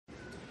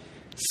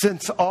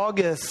Since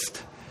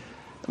August,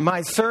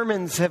 my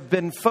sermons have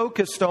been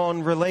focused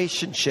on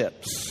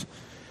relationships,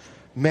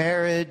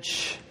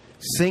 marriage,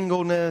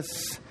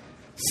 singleness,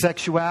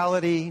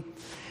 sexuality.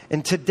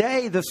 And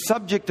today, the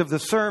subject of the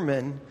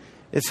sermon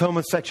is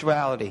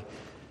homosexuality.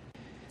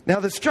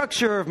 Now, the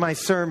structure of my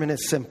sermon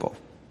is simple.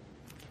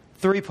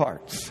 3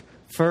 parts.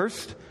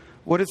 First,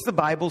 what does the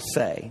Bible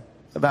say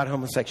about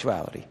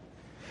homosexuality?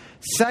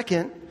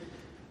 Second,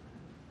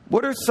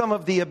 what are some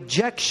of the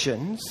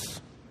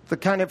objections, the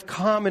kind of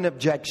common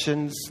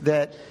objections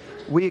that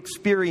we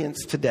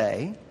experience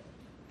today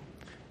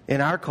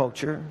in our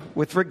culture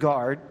with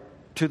regard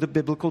to the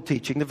biblical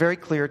teaching, the very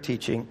clear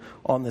teaching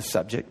on this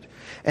subject?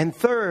 And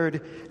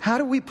third, how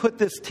do we put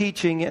this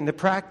teaching into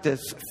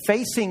practice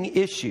facing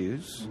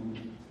issues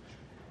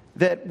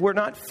that were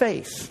not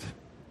faced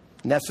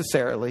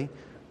necessarily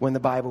when the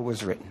Bible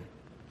was written?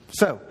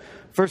 So,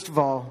 first of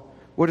all,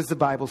 what does the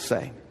Bible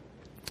say?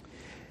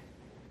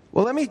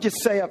 Well, let me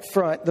just say up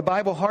front, the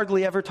Bible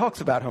hardly ever talks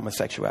about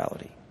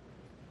homosexuality.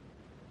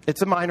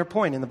 It's a minor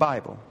point in the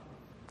Bible.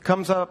 It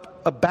comes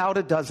up about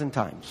a dozen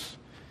times.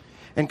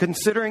 And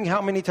considering how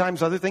many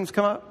times other things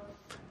come up,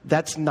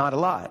 that's not a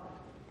lot.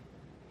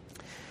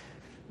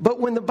 But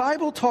when the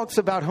Bible talks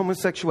about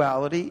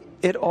homosexuality,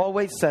 it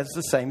always says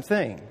the same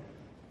thing.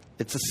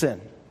 It's a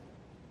sin.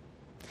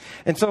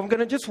 And so I'm going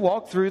to just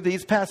walk through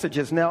these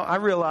passages. Now, I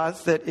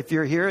realize that if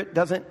you're here, it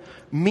doesn't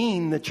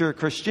mean that you're a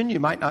Christian. You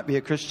might not be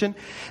a Christian.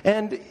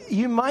 And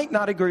you might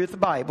not agree with the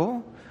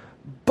Bible.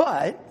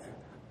 But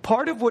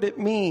part of what it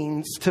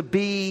means to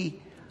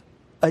be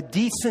a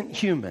decent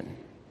human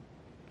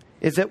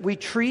is that we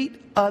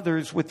treat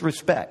others with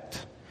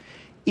respect,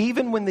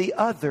 even when the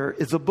other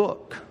is a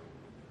book.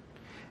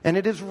 And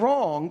it is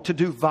wrong to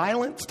do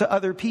violence to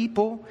other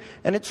people,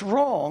 and it's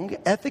wrong,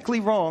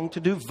 ethically wrong, to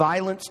do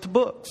violence to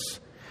books.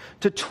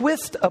 To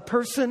twist a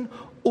person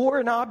or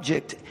an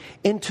object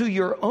into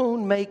your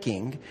own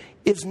making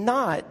is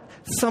not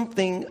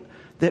something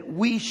that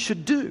we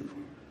should do.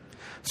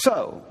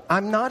 So,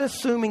 I'm not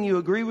assuming you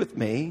agree with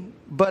me,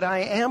 but I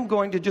am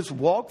going to just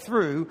walk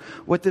through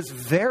what this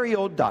very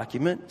old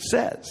document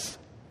says.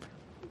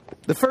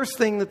 The first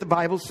thing that the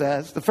Bible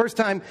says, the first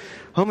time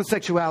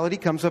homosexuality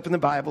comes up in the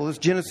Bible is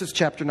Genesis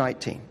chapter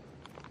 19.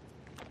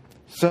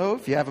 So,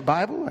 if you have a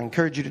Bible, I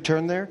encourage you to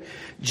turn there.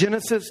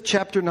 Genesis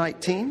chapter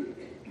 19.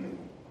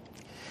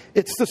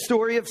 It's the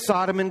story of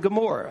Sodom and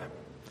Gomorrah.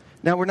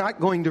 Now, we're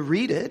not going to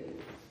read it,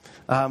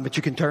 but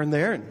you can turn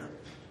there and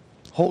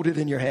hold it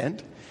in your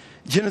hand.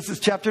 Genesis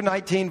chapter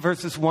 19,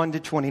 verses 1 to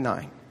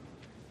 29.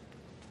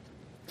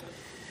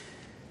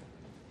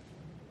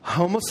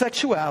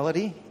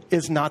 Homosexuality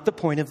is not the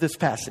point of this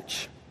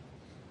passage.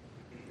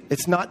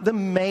 It's not the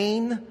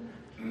main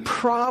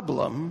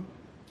problem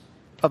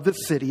of the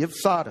city of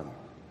Sodom.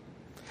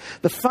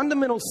 The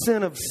fundamental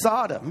sin of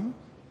Sodom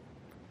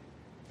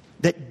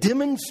that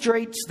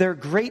demonstrates their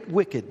great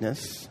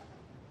wickedness,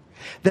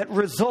 that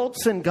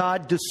results in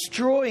God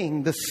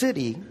destroying the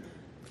city,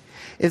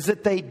 is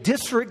that they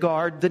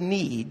disregard the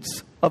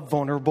needs of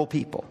vulnerable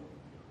people.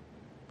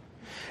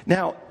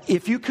 Now,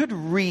 if you could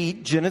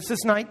read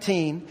Genesis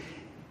 19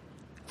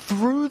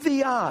 through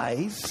the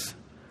eyes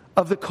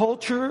of the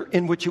culture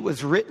in which it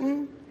was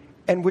written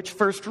and which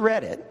first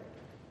read it,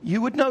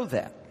 you would know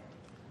that.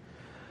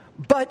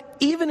 But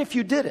even if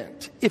you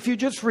didn't, if you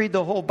just read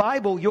the whole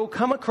Bible, you'll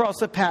come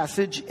across a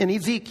passage in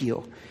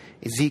Ezekiel.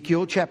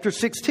 Ezekiel chapter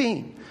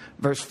 16,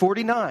 verse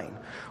 49,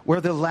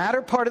 where the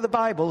latter part of the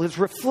Bible is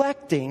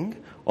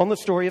reflecting on the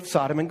story of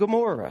Sodom and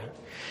Gomorrah.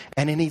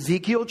 And in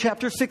Ezekiel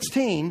chapter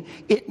 16,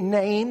 it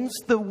names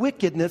the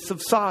wickedness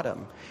of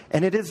Sodom.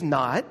 And it is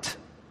not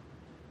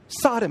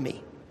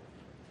sodomy.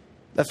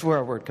 That's where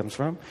our word comes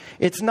from.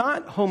 It's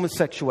not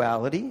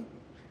homosexuality.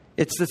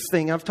 It's this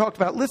thing I've talked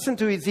about. Listen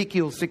to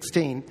Ezekiel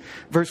 16,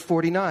 verse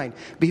 49.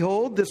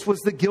 Behold, this was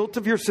the guilt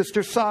of your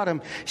sister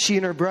Sodom. She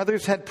and her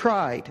brothers had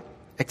pride,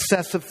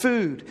 excessive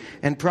food,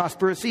 and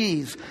prosperous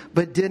ease,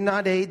 but did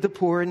not aid the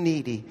poor and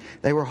needy.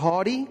 They were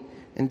haughty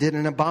and did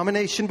an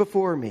abomination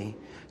before me.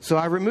 So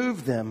I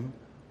removed them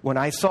when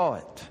I saw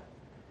it.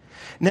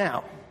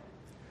 Now,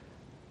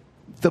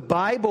 the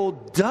Bible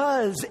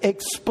does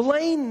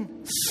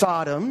explain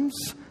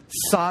Sodom's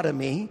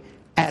sodomy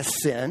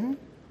as sin,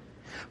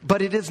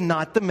 but it is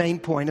not the main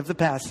point of the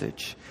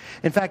passage.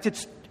 In fact,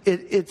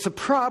 it's a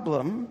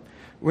problem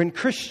when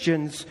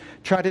Christians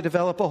try to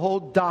develop a whole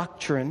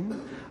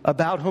doctrine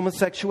about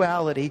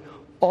homosexuality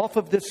off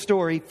of this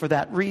story for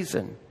that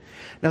reason.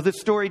 Now, this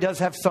story does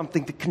have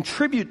something to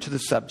contribute to the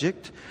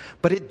subject,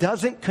 but it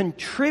doesn't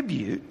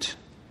contribute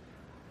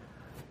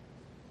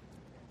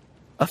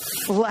a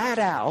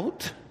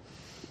flat-out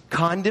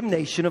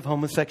condemnation of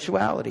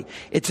homosexuality.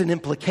 It's an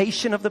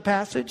implication of the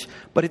passage,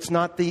 but it's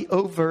not the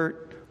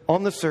overt,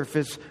 on the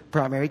surface,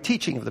 primary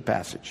teaching of the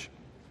passage.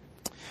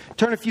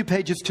 Turn a few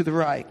pages to the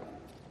right.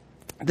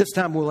 This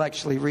time we'll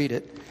actually read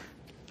it.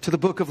 To the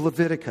book of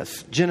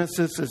Leviticus.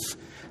 Genesis is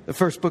the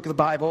first book of the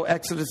Bible.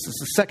 Exodus is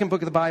the second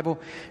book of the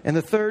Bible. And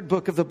the third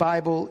book of the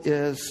Bible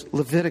is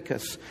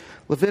Leviticus.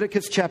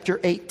 Leviticus chapter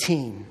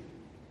 18.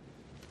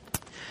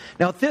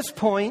 Now, at this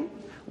point,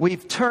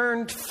 we've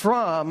turned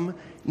from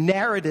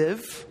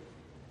narrative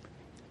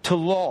to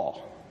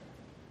law,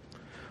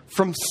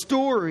 from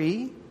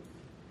story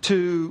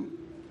to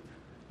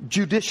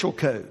judicial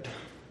code.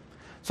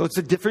 So it's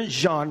a different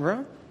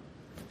genre.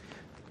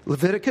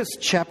 Leviticus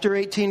chapter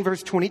 18,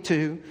 verse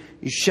 22,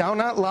 you shall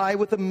not lie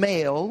with a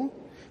male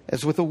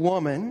as with a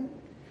woman.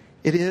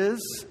 It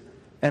is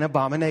an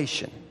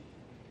abomination.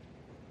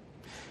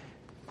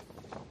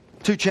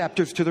 2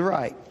 chapters to the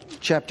right,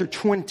 chapter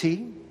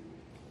 20,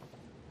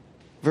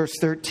 verse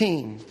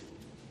 13.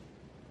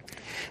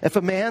 If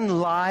a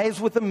man lies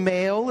with a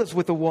male as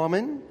with a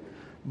woman,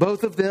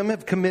 both of them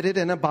have committed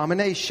an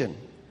abomination.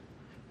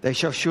 They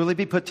shall surely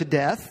be put to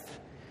death.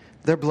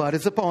 Their blood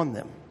is upon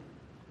them.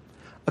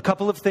 A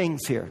couple of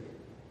things here.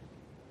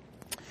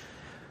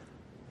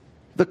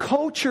 The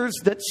cultures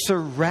that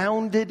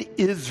surrounded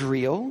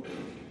Israel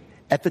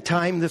at the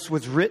time this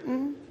was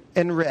written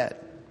and read,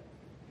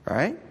 all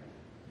right?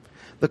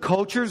 The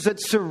cultures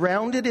that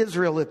surrounded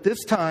Israel at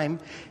this time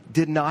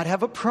did not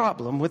have a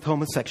problem with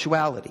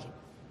homosexuality.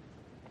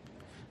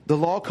 The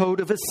law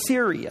code of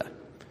Assyria,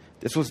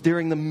 this was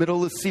during the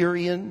Middle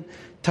Assyrian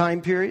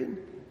time period,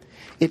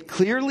 it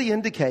clearly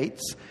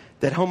indicates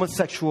that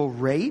homosexual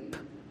rape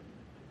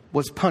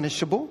was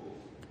punishable,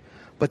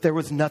 but there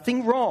was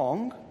nothing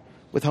wrong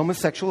with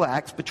homosexual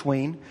acts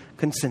between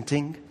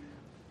consenting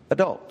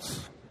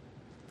adults.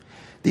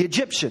 The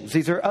Egyptians,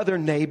 these are other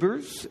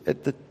neighbors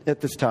at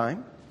this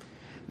time,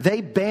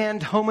 they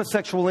banned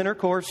homosexual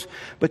intercourse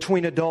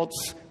between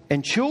adults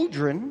and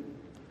children,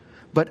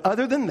 but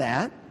other than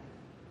that,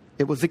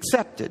 it was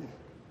accepted.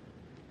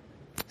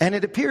 And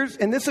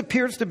this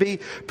appears to be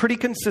pretty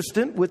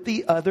consistent with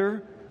the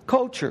other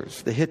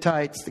cultures, the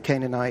Hittites, the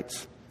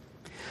Canaanites.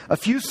 A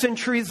few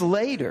centuries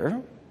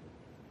later,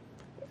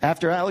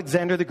 after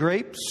Alexander the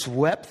Great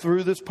swept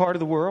through this part of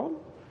the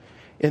world,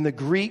 in the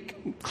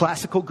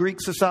classical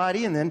Greek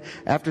society, and then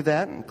after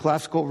that, in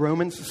classical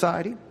Roman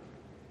society,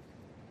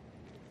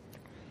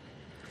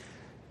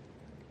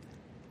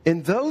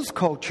 in those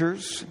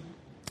cultures,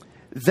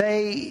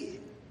 they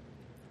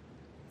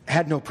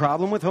had no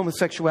problem with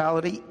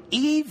homosexuality,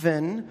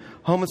 even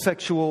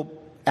homosexual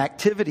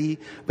activity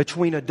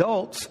between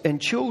adults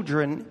and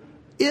children,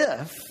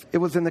 if it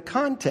was in the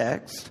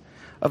context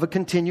of a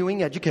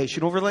continuing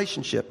educational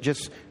relationship.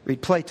 Just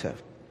read Plato.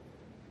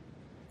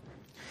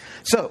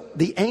 So,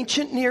 the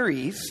ancient Near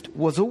East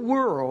was a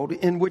world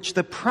in which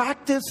the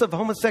practice of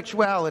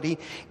homosexuality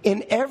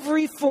in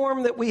every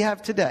form that we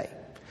have today,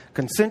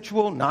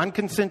 consensual,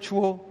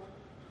 non-consensual,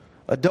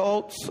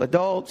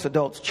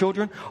 adults,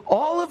 children,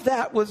 all of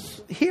that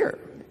was here.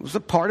 It was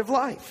a part of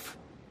life.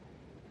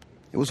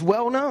 It was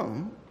well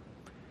known.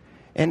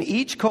 And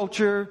each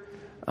culture,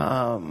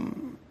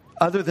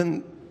 other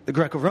than the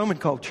Greco-Roman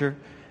culture,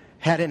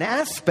 had an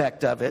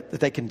aspect of it that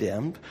they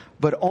condemned,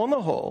 but on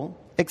the whole,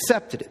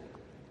 accepted it.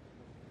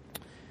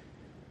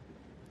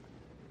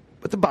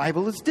 But the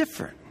Bible is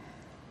different.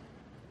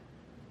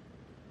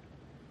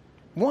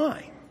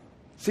 Why?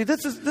 See,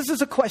 this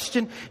is a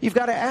question you've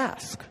got to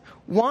ask.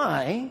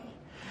 Why?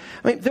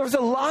 I mean, there was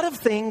a lot of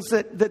things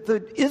that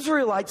the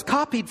Israelites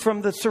copied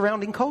from the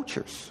surrounding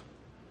cultures.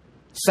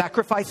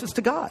 Sacrifices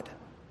to God.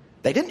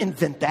 They didn't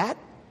invent that.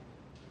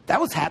 That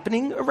was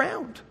happening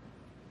around.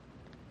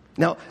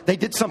 Now, they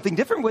did something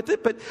different with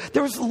it, but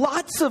there was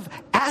lots of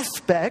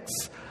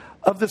aspects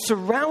of the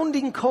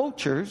surrounding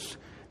cultures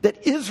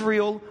that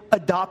Israel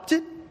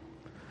adopted.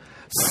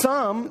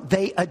 Some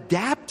they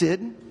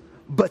adapted,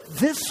 but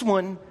this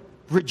one,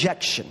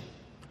 rejection.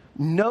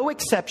 No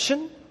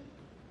exception,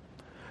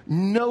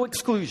 no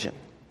exclusion.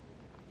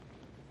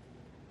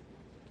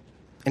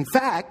 In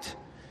fact,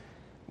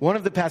 one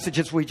of the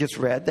passages we just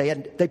read,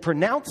 they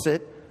pronounce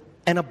it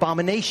an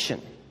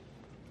abomination,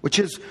 which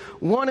is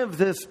one of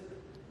the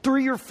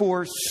 3 or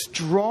 4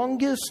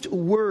 strongest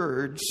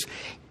words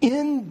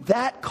in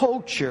that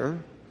culture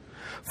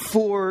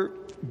for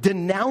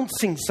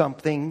denouncing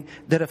something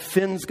that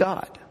offends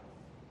God.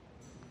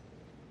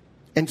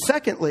 And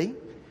secondly,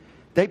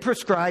 they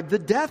prescribed the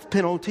death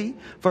penalty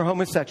for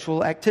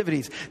homosexual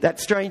activities. That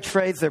strange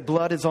phrase, their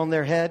blood is on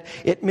their head,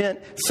 it meant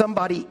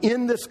somebody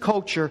in this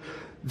culture,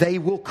 they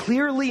will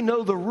clearly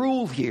know the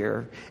rule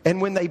here,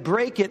 and when they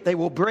break it, they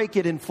will break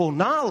it in full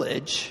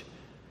knowledge,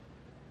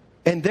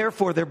 and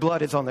therefore their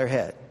blood is on their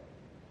head.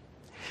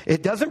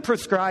 It doesn't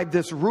prescribe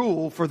this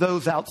rule for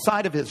those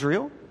outside of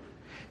Israel.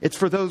 It's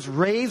for those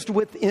raised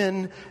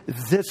within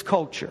this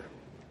culture.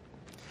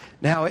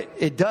 Now,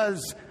 it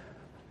does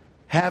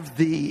have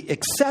the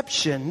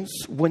exceptions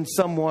when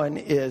someone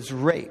is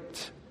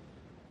raped,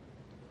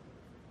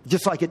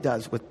 just like it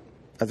does with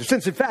other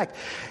sins. In fact,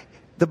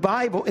 the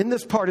Bible, in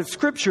this part of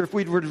Scripture, if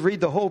we were to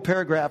read the whole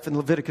paragraph in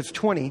Leviticus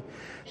 20,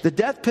 the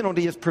death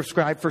penalty is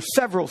prescribed for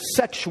several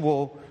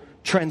sexual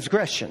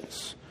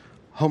transgressions: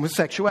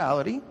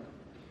 homosexuality,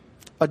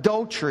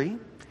 adultery,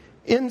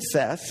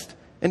 incest,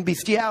 and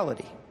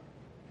bestiality.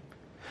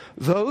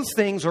 Those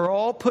things are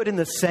all put in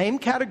the same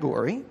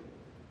category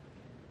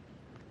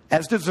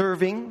as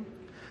deserving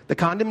the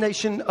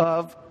condemnation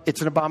of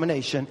it's an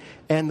abomination,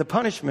 and the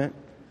punishment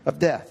of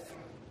death.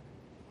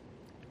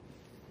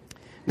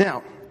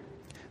 Now,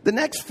 the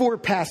next 4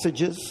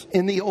 passages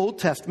in the Old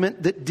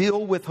Testament that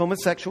deal with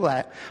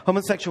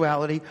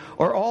homosexuality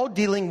are all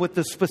dealing with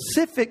the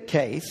specific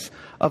case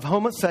of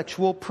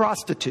homosexual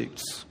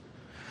prostitutes.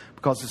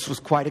 Because this was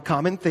quite a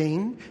common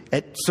thing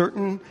at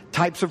certain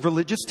types of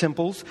religious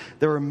temples.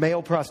 There were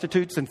male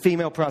prostitutes and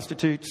female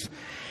prostitutes.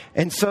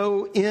 And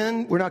so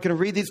we're not going to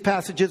read these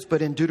passages,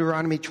 but in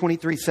Deuteronomy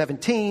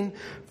 23:17,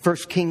 1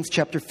 Kings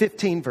chapter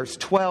 15, verse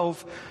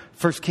 12,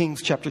 1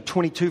 Kings chapter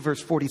 22,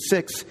 verse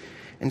 46,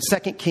 and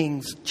 2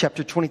 Kings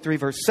chapter 23,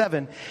 verse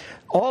 7,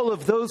 all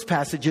of those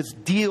passages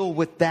deal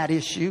with that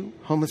issue,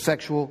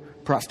 homosexual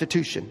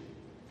prostitution.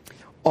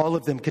 All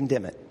of them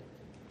condemn it.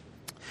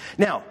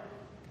 Now,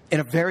 in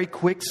a very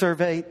quick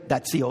survey,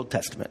 that's the Old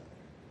Testament.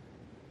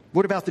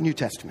 What about the New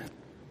Testament?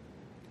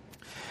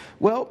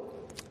 Well,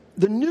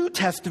 the New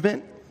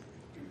Testament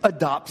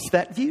adopts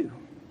that view.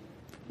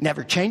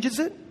 Never changes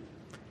it.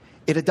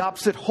 It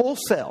adopts it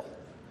wholesale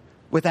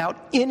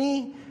without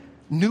any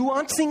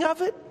nuancing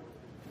of it,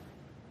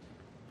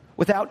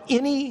 without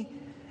any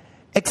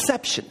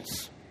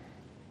exceptions.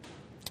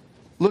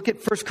 Look at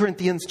 1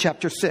 Corinthians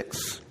chapter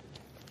 6.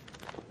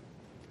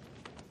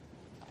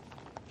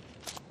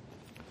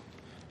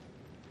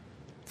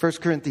 1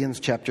 Corinthians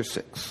chapter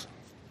 6.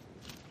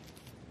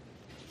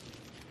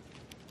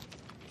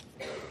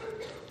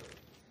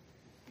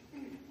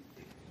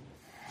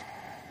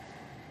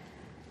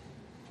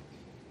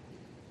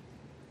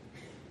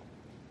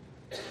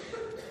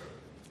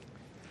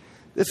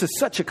 This is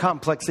such a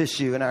complex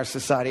issue in our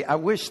society. I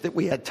wish that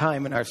we had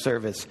time in our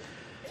service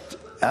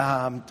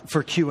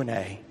for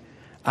Q&A.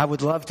 I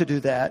would love to do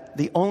that.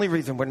 The only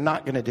reason we're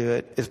not going to do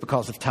it is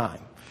because of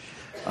time.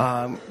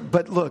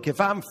 But look,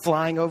 if I'm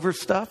flying over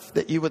stuff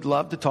that you would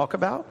love to talk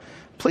about,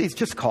 please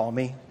just call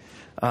me,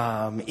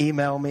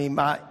 email me.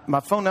 My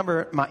phone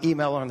number, my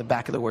email are on the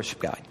back of the worship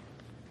guide.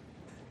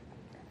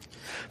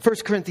 1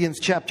 Corinthians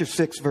chapter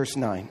 6, verse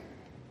 9.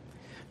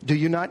 Do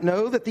you not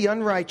know that the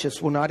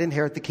unrighteous will not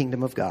inherit the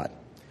kingdom of God?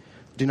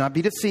 Do not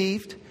be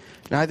deceived.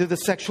 Neither the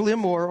sexually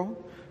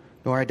immoral,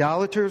 nor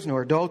idolaters,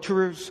 nor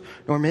adulterers,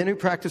 nor men who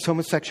practice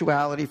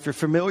homosexuality. If you're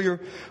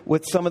familiar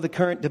with some of the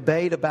current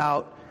debate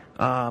about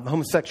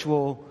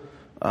homosexual,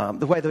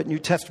 the way the New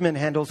Testament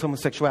handles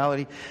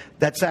homosexuality,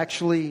 that's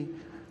actually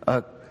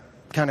a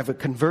kind of a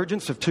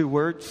convergence of 2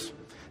 words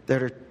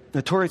that are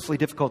notoriously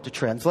difficult to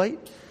translate.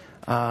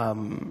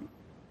 Malakoi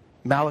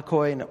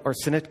and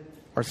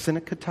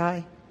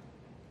arsenicatai.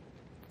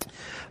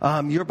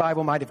 Your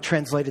Bible might have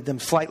translated them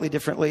slightly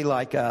differently,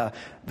 like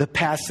the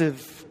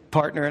passive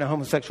partner in a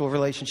homosexual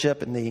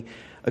relationship and the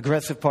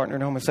aggressive partner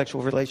in a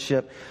homosexual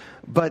relationship.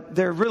 But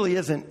there really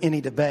isn't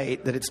any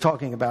debate that it's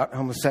talking about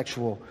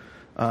homosexual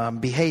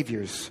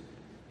behaviors.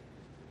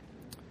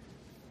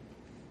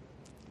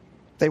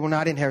 They will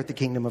not inherit the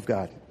kingdom of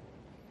God.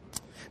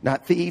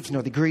 Not thieves,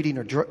 nor the greedy,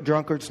 nor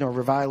drunkards, nor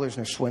revilers,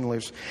 nor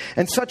swindlers.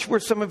 And such were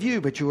some of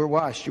you, but you were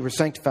washed, you were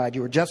sanctified,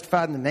 you were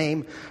justified in the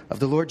name of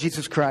the Lord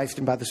Jesus Christ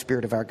and by the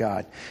Spirit of our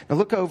God. Now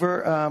look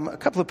over a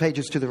couple of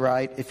pages to the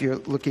right, if you're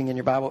looking in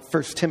your Bible,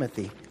 1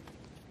 Timothy.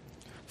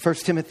 1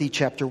 Timothy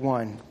chapter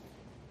 1.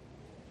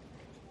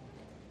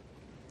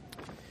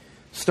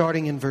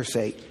 Starting in verse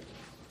 8.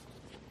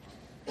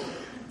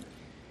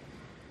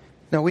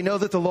 Now we know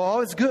that the law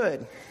is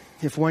good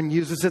if one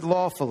uses it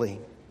lawfully.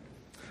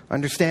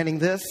 Understanding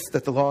this,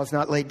 that the law is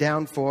not laid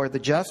down for the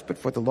just, but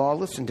for the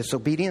lawless and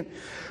disobedient,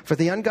 for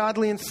the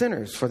ungodly and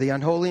sinners, for the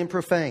unholy and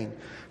profane,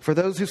 for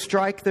those who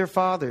strike their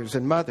fathers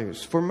and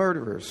mothers, for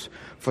murderers,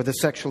 for the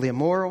sexually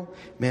immoral,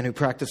 men who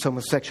practice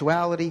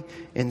homosexuality,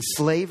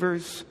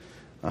 enslavers.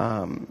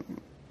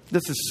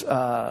 This is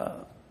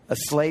a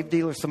slave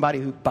dealer, somebody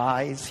who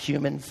buys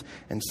humans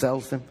and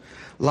sells them.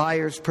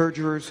 Liars,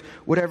 perjurers,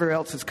 whatever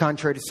else is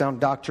contrary to sound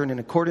doctrine, in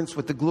accordance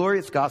with the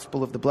glorious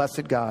gospel of the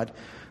blessed God,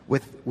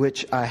 with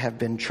which I have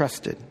been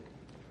trusted.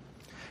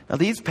 Now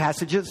these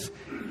passages,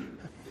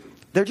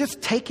 they're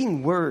just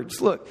taking words.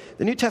 Look,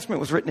 the New Testament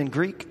was written in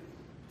Greek.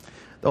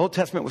 The Old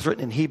Testament was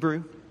written in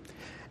Hebrew.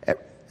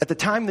 At the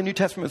time the New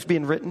Testament was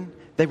being written,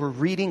 they were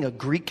reading a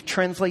Greek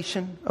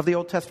translation of the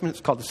Old Testament.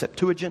 It's called the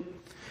Septuagint.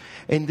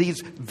 And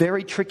these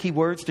very tricky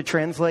words to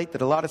translate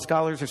that a lot of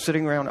scholars are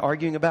sitting around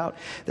arguing about,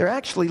 they're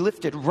actually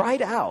lifted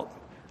right out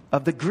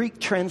of the Greek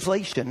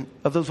translation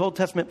of those Old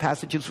Testament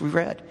passages we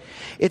read.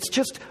 It's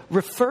just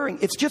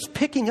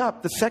picking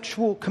up the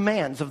sexual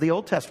commands of the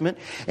Old Testament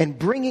and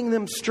bringing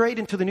them straight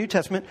into the New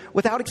Testament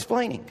without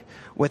explaining,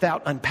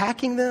 without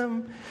unpacking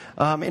them.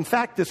 In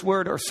fact, this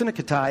word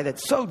arsenicatai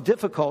that's so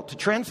difficult to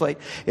translate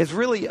is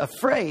really a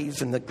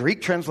phrase in the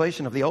Greek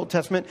translation of the Old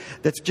Testament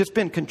that's just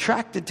been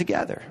contracted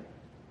together.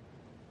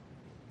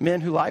 Men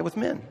who lie with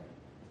men.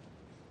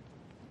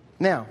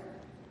 Now,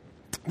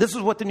 this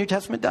is what the New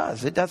Testament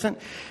does. It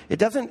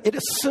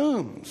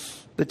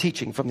assumes the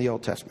teaching from the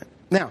Old Testament.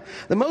 Now,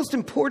 the most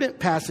important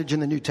passage in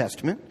the New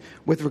Testament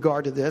with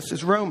regard to this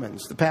is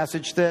Romans, the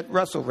passage that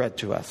Russell read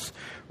to us.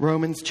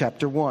 Romans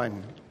chapter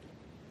 1.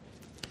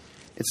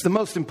 It's the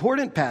most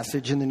important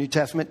passage in the New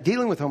Testament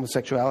dealing with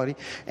homosexuality,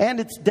 and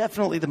it's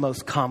definitely the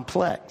most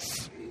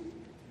complex.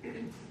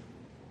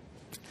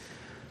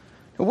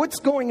 What's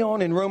going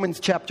on in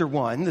Romans chapter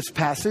 1, this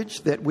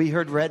passage that we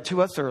heard read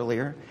to us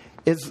earlier,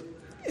 is,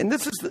 and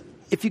this is,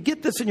 if you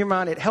get this in your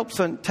mind, it helps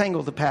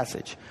untangle the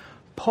passage.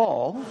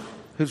 Paul,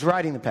 who's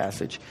writing the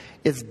passage,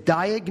 is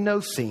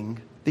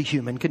diagnosing the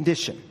human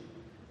condition.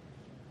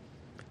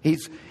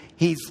 He's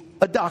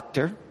a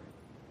doctor,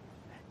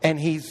 and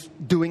he's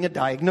doing a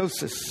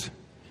diagnosis.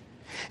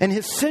 And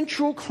his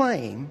central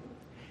claim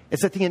is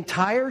that the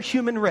entire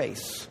human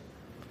race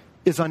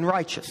is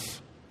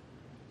unrighteous.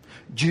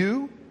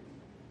 Jew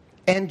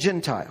and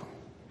Gentile.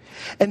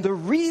 And the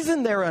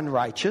reason they're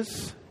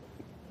unrighteous,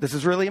 this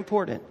is really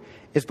important,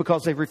 is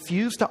because they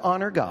refuse to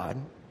honor God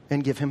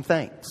and give Him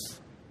thanks.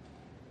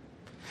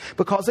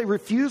 Because they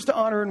refuse to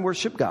honor and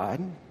worship God,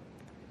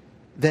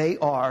 they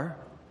are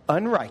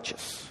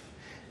unrighteous.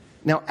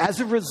 Now, as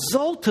a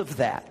result of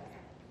that,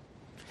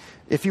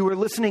 if you were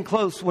listening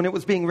close when it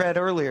was being read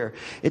earlier,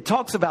 it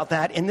talks about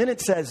that, and then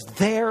it says,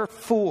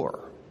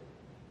 therefore,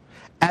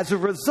 as a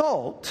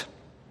result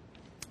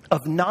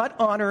of not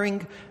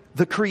honoring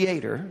the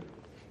Creator,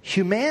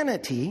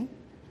 humanity,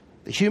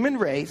 the human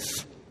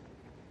race,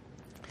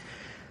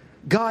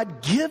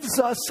 God gives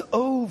us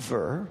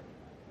over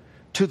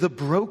to the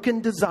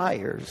broken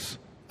desires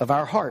of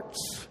our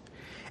hearts.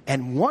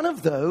 And one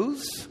of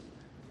those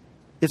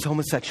is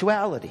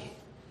homosexuality.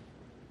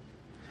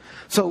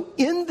 So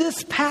in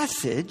this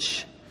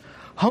passage,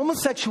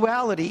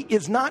 homosexuality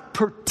is not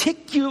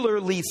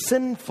particularly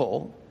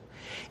sinful.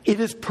 It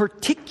is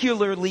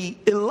particularly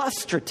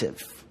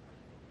illustrative.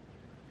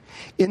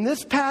 In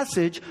this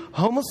passage,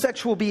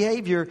 homosexual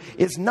behavior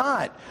is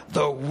not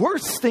the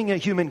worst thing a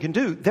human can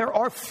do. There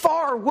are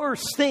far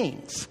worse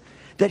things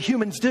that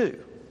humans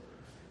do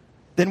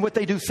than what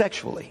they do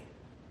sexually.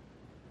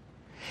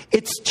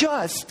 It's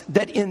just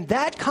that in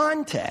that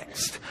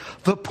context,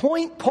 the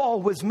point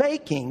Paul was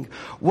making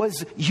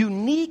was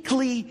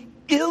uniquely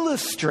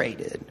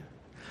illustrated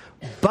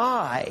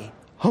by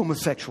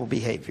homosexual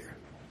behavior.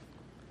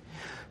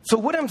 So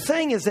what I'm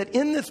saying is that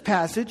in this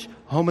passage,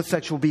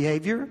 homosexual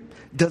behavior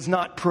does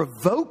not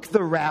provoke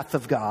the wrath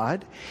of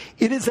God.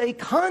 It is a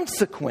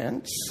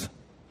consequence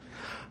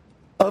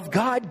of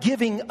God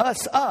giving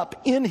us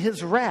up in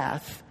His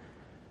wrath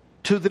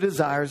to the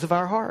desires of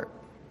our heart.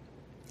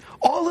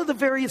 All of the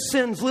various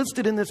sins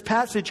listed in this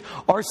passage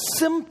are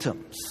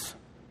symptoms.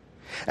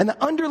 And the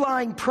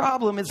underlying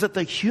problem is that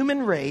the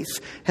human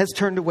race has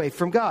turned away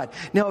from God.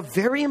 Now, a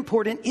very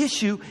important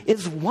issue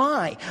is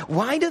why.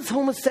 Why does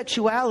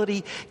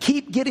homosexuality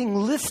keep getting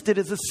listed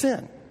as a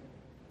sin?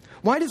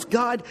 Why does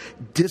God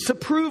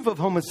disapprove of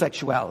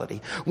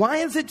homosexuality? Why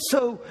is it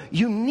so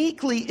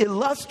uniquely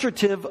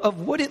illustrative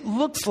of what it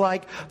looks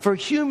like for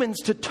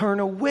humans to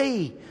turn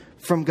away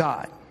from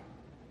God?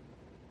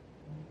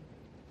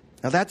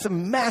 Now, that's a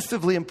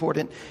massively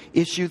important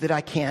issue that I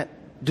can't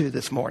do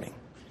this morning.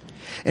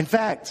 In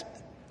fact,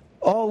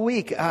 all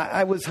week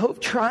I was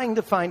trying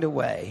to find a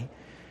way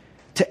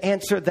to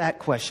answer that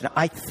question.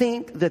 I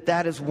think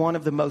that is one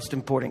of the most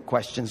important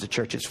questions the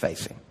church is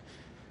facing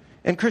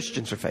and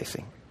Christians are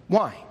facing.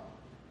 Why?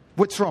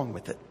 What's wrong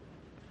with it?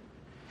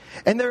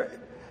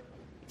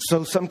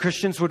 So some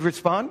Christians would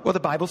respond, well, the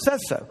Bible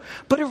says so.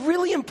 But a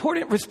really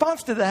important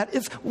response to that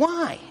is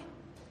why?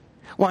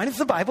 Why does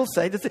the Bible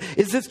say this?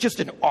 Is this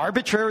just an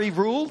arbitrary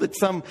rule that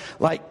some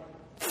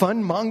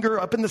fun monger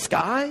up in the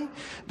sky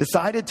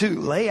decided to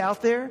lay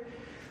out there?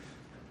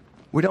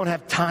 We don't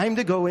have time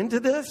to go into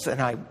this, and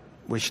I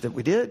wish that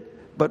we did.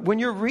 But when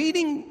you're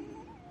reading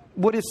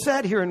what is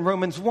said here in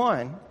Romans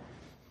 1,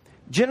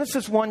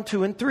 Genesis 1,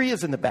 2, and 3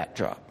 is in the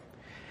backdrop.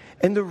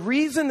 And the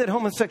reason that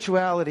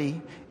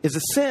homosexuality is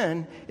a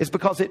sin is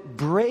because it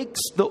breaks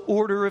the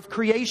order of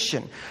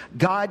creation.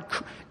 God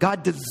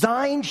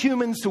designed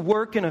humans to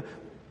work in a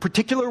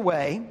particular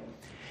way,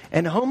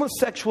 and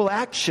homosexual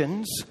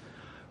actions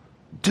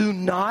do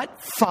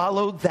not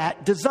follow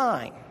that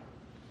design.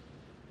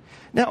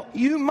 Now,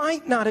 you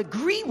might not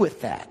agree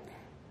with that,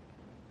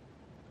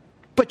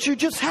 but you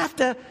just have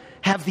to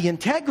have the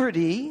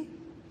integrity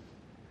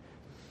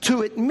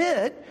to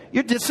admit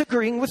you're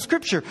disagreeing with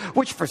Scripture,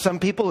 which for some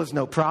people is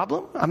no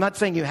problem. I'm not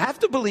saying you have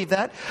to believe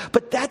that,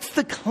 but that's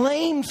the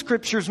claim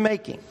Scripture's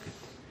making.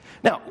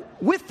 Now,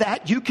 with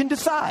that, you can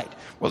decide,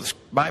 well, the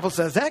Bible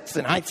says X,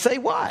 and I'd say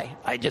Y.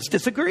 I just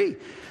disagree.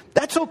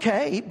 That's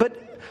okay,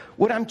 but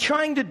what I'm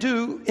trying to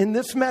do in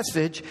this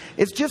message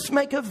is just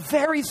make a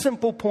very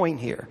simple point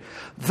here.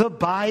 The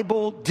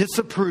Bible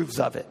disapproves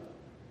of it.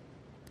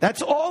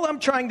 That's all I'm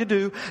trying to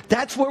do.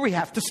 That's where we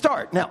have to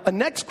start. Now, the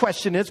next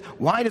question is,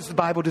 why does the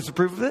Bible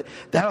disapprove of it?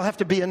 That'll have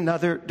to be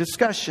another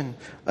discussion,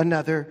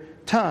 another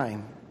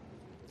time.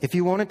 If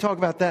you want to talk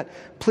about that,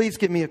 please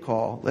give me a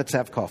call. Let's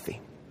have coffee.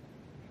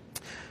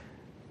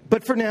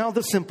 But for now,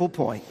 the simple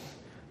point.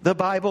 The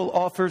Bible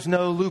offers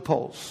no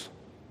loopholes,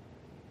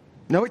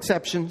 no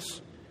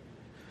exceptions.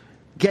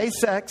 Gay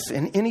sex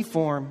in any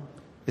form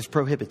is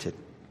prohibited.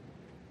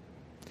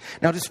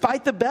 Now,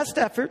 despite the best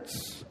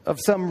efforts of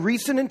some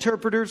recent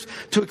interpreters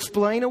to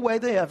explain away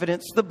the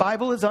evidence, the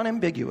Bible is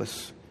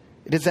unambiguous.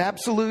 It is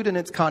absolute in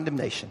its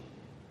condemnation.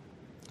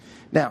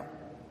 Now,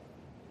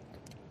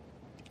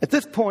 at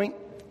this point,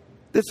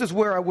 this is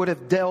where I would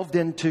have delved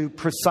into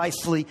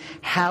precisely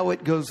how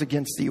it goes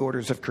against the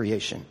orders of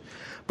creation.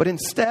 But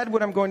instead,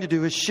 what I'm going to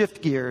do is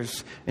shift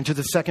gears into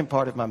the second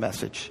part of my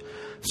message.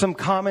 Some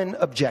common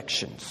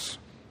objections.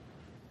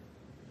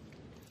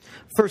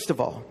 First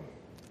of all,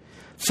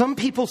 some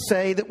people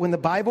say that when the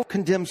Bible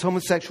condemns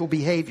homosexual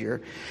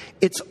behavior,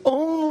 it's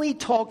only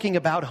talking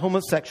about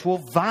homosexual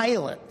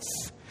violence.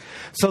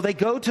 So they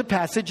go to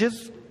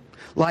passages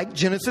like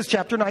Genesis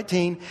chapter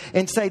 19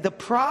 and say the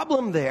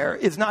problem there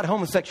is not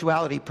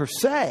homosexuality per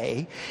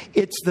se,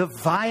 it's the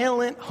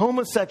violent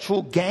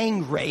homosexual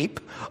gang rape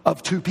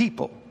of two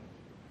people.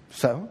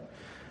 So,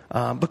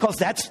 because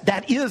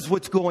that is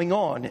what's going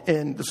on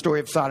in the story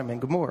of Sodom and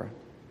Gomorrah.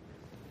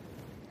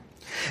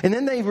 And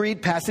then they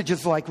read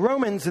passages like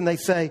Romans and they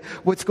say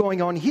what's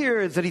going on here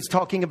is that he's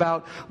talking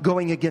about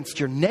going against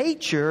your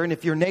nature. And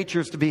if your nature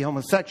is to be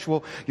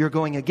homosexual, you're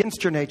going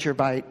against your nature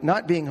by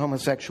not being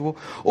homosexual.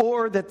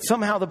 Or that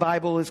somehow the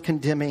Bible is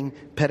condemning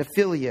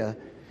pedophilia.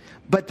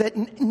 But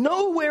that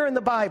nowhere in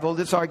the Bible,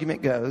 this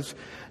argument goes,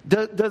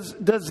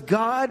 does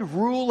God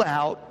rule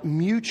out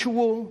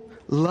mutual,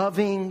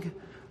 loving,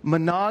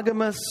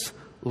 monogamous,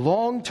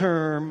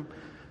 long-term,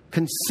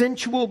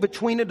 consensual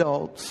between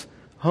adults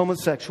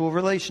homosexual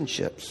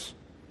relationships.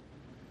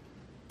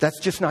 That's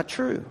just not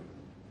true.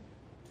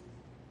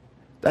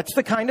 That's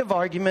the kind of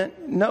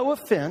argument, no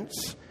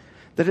offense,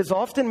 that is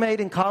often made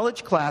in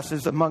college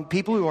classes among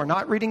people who are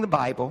not reading the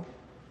Bible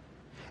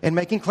and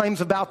making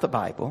claims about the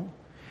Bible.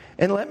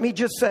 And let me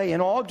just say,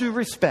 in all due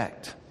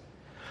respect,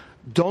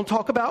 don't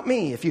talk about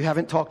me if you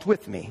haven't talked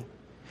with me.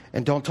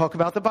 And don't talk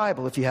about the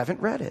Bible if you haven't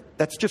read it.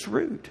 That's just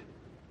rude.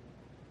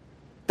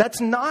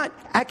 That's not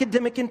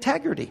academic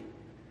integrity.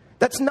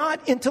 That's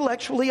not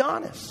intellectually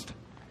honest.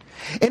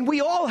 And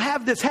we all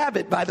have this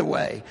habit, by the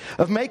way,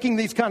 of making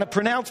these kind of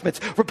pronouncements.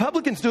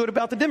 Republicans do it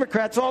about the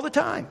Democrats all the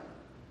time.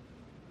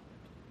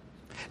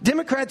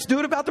 Democrats do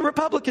it about the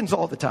Republicans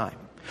all the time.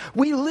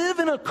 We live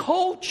in a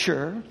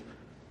culture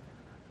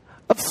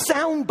of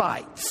sound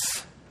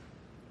bites.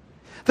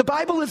 The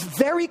Bible is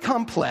very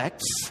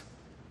complex,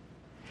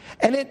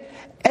 and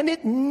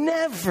it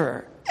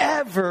never,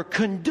 ever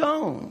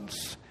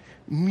condones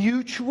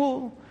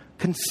mutual,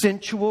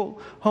 consensual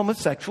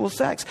homosexual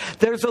sex.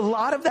 There's a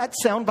lot of that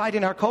soundbite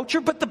in our culture,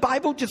 but the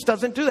Bible just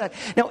doesn't do that.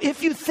 Now,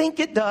 if you think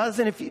it does,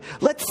 and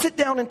let's sit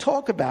down and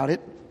talk about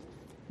it.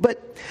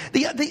 But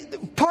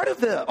the part of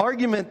the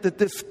argument that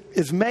this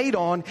is made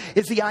on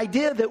is the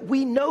idea that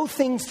we know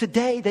things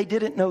today they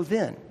didn't know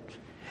then.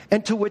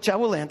 And to which I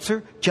will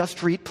answer,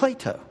 just read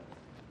Plato.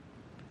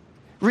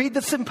 Read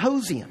the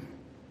Symposium.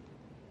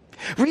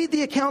 Read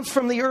the accounts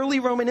from the early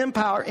Roman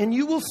Empire, and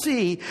you will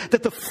see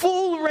that the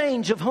full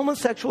range of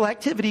homosexual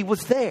activity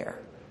was there.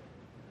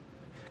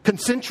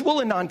 Consensual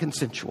and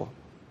non-consensual.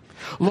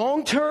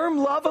 Long-term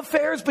love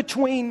affairs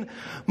between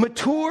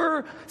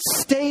mature,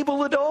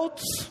 stable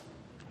adults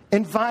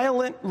and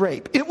violent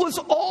rape. It was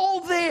all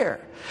there.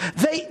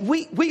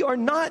 We are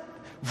not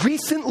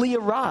recently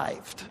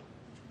arrived.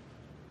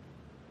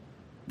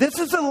 This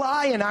is a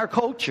lie in our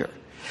culture,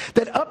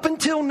 that up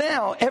until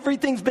now,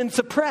 everything's been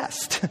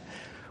suppressed.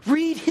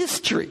 Read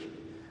history.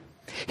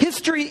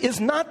 History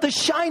is not the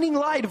shining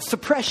light of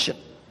suppression.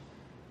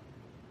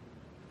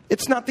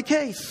 It's not the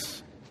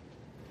case.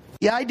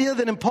 The idea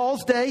that in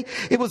Paul's day,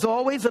 it was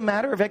always a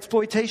matter of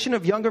exploitation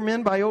of younger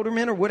men by older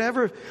men or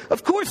whatever.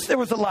 Of course, there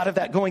was a lot of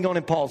that going on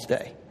in Paul's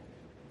day.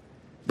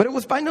 But it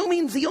was by no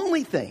means the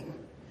only thing.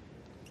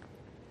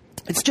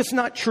 It's just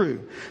not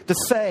true to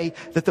say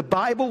that the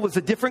Bible was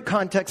a different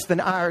context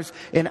than ours,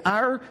 and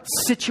our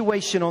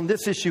situation on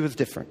this issue is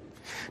different.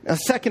 A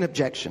second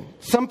objection.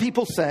 Some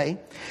people say,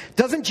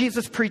 doesn't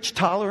Jesus preach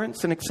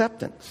tolerance and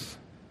acceptance?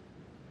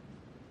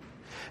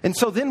 And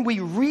so then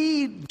we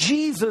read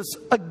Jesus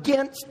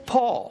against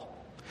Paul,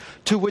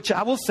 to which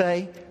I will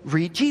say,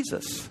 read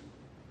Jesus.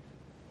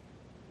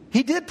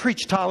 He did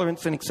preach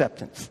tolerance and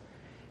acceptance.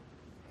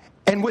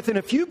 And within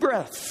a few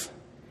breaths,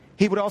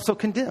 he would also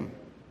condemn.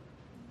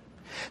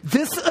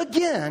 This,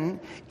 again,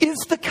 is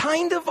the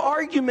kind of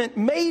argument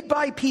made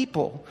by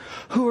people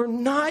who are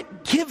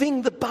not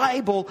giving the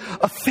Bible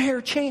a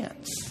fair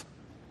chance.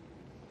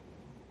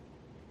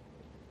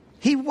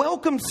 He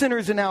welcomed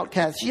sinners and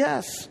outcasts,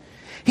 yes.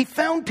 He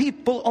found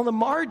people on the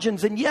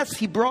margins, and yes,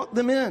 he brought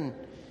them in.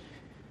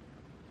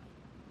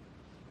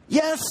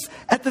 Yes,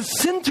 at the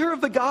center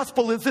of the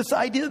gospel is this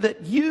idea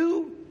that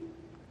you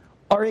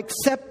are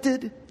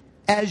accepted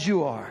as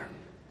you are.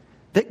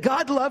 That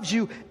God loves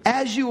you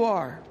as you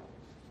are.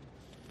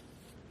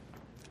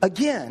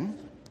 Again,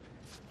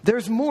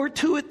 there's more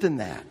to it than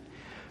that.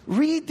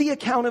 Read the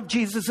account of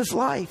Jesus'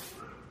 life.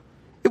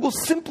 It will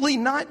simply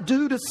not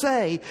do to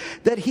say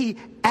that he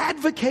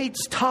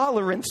advocates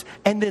tolerance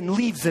and then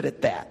leaves it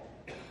at that.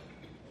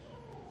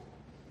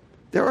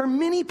 There are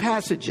many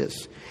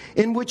passages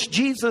in which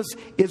Jesus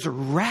is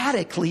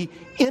radically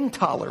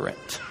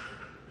intolerant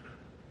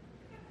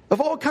of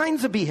all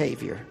kinds of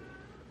behavior.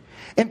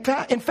 In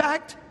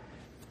fact,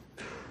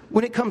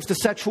 when it comes to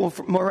sexual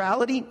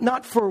morality,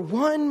 not for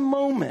one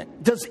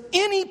moment does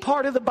any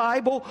part of the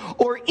Bible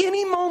or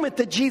any moment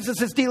that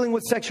Jesus is dealing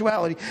with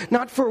sexuality,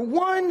 not for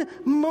one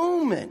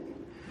moment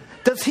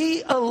does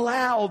he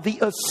allow the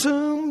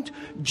assumed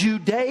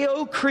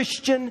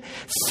Judeo-Christian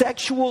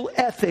sexual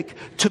ethic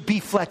to be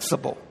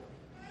flexible.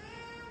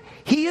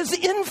 He is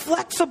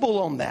inflexible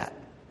on that,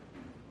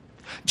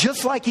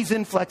 just like he's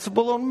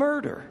inflexible on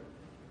murder.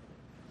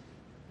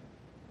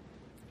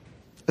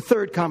 A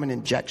third common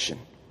objection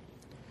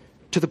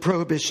to the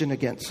prohibition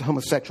against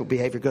homosexual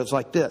behavior goes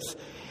like this: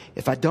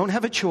 if I don't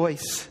have a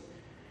choice,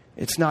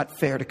 it's not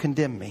fair to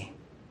condemn me.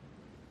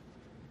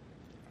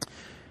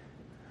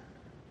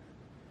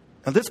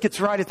 Now, this gets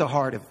right at the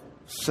heart of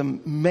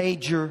some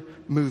major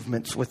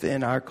movements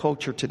within our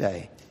culture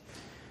today.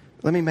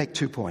 Let me make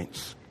 2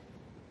 points.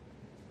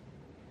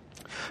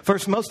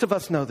 First, most of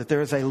us know that there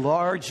is a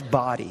large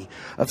body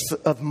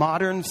of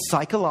modern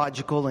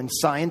psychological and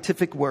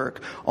scientific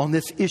work on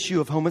this issue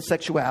of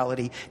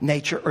homosexuality,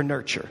 nature or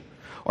nurture.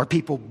 Are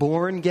people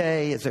born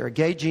gay? Is there a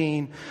gay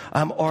gene?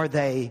 Are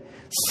they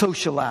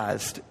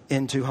socialized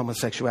into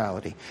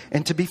homosexuality?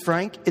 And to be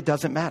frank, it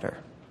doesn't matter.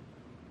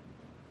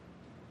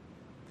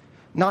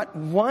 Not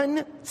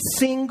one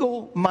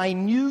single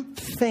minute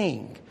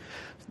thing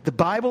the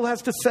Bible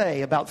has to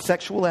say about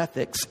sexual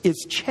ethics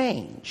is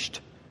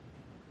changed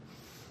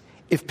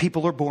if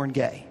people are born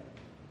gay.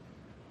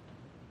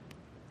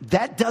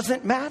 That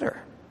doesn't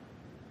matter.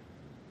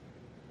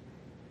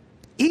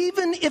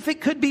 Even if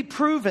it could be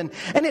proven,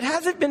 and it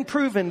hasn't been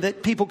proven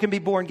that people can be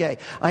born gay.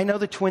 I know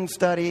the twin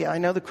study, I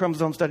know the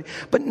chromosome study,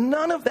 but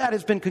none of that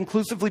has been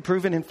conclusively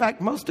proven. In fact,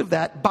 most of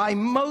that, by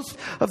most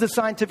of the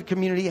scientific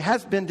community,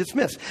 has been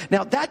dismissed.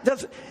 Now,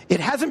 it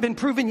hasn't been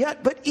proven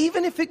yet, but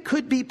even if it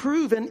could be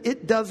proven,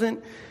 it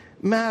doesn't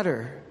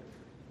matter.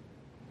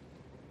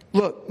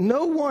 Look,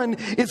 no one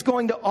is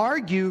going to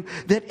argue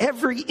that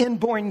every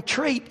inborn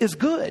trait is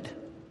good.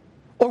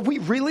 Are we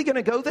really going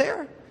to go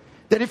there?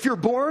 That if you're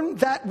born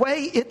that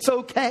way, it's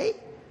okay?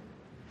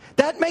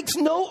 That makes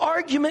no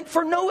argument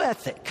for no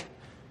ethic.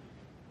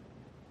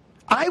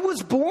 I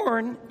was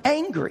born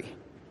angry.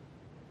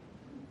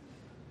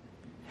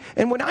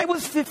 And when I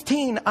was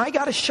 15, I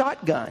got a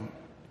shotgun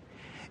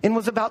and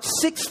was about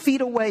 6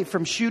 feet away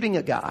from shooting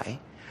a guy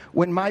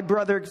when my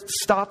brother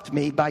stopped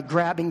me by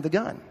grabbing the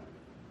gun.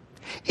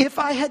 If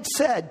I had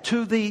said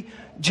to the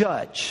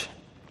judge,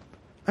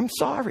 I'm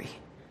sorry,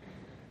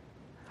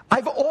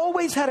 I've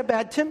always had a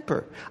bad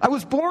temper, I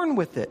was born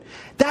with it,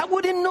 that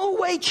would in no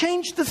way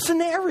change the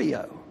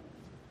scenario.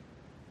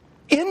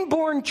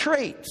 Inborn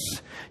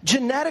traits,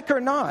 genetic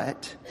or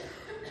not,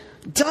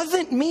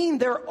 doesn't mean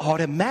they're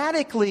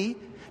automatically,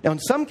 now in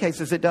some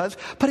cases it does,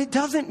 but it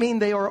doesn't mean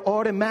they are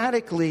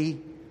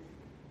automatically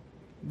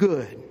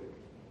good.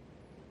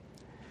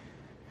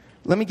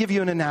 Let me give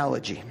you an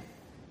analogy.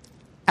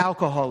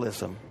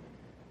 Alcoholism.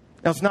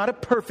 Now, it's not a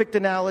perfect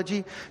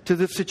analogy to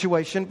this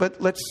situation,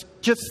 but let's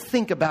just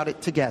think about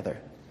it together.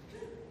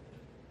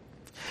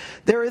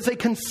 There is a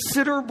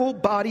considerable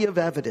body of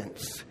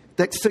evidence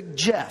that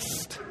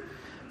suggests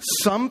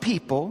some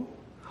people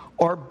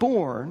are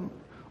born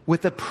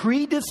with a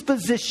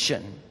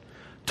predisposition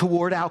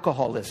toward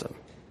alcoholism.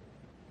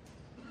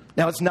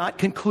 Now, it's not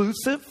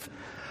conclusive,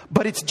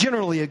 but it's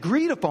generally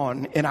agreed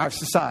upon in our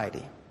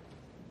society.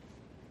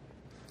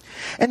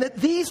 And that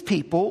these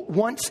people,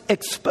 once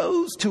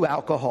exposed to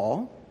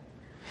alcohol,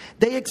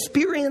 they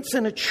experience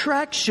an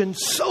attraction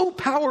so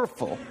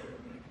powerful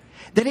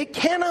that it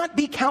cannot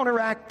be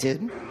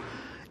counteracted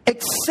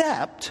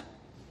except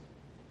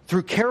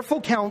through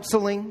careful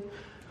counseling,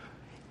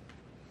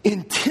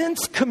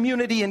 intense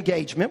community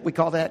engagement, we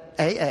call that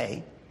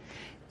AA,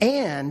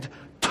 and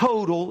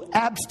total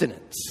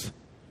abstinence.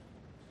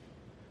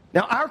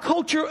 Now, our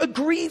culture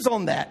agrees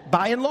on that,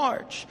 by and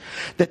large,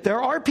 that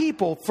there are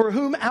people for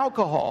whom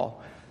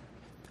alcohol,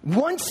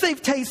 once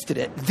they've tasted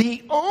it,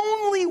 the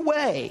only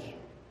way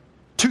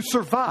to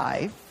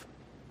survive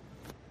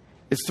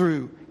is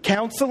through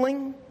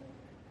counseling,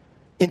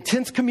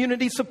 intense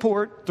community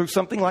support through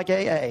something like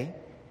AA,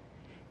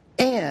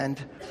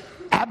 and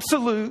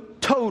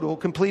absolute, total,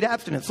 complete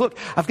abstinence. Look,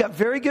 I've got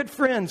very good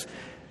friends.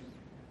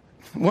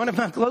 One of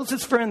my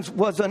closest friends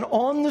was an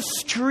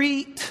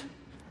on-the-street,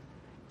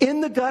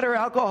 in the gutter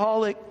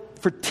alcoholic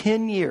for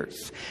 10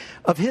 years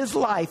of his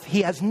life.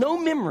 He has no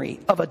memory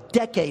of a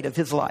decade of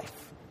his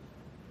life.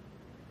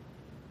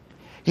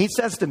 He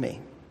says to me,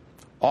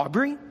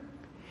 Aubrey,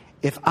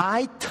 if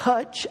I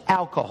touch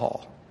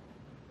alcohol,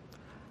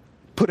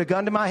 put a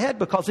gun to my head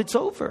because it's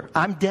over.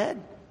 I'm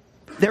dead.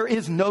 There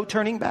is no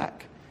turning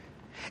back.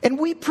 And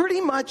we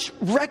pretty much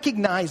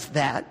recognize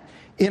that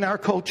in our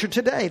culture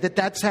today, that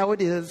that's how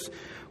it is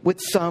with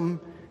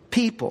some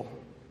people.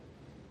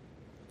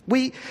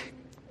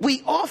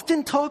 We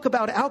often talk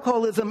about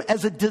alcoholism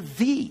as a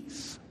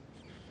disease.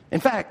 In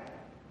fact,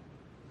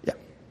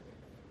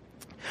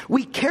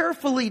 We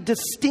carefully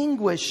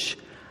distinguish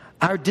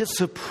our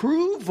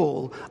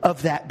disapproval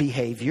of that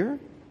behavior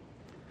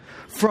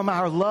from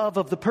our love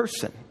of the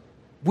person.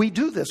 We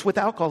do this with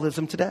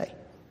alcoholism today.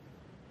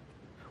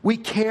 We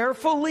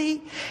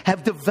carefully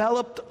have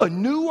developed a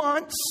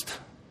nuanced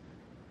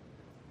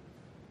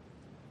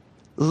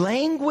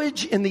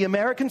language in the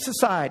American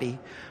society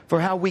for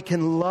how we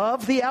can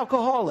love the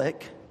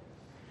alcoholic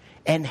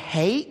and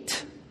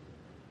hate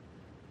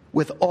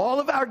with all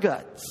of our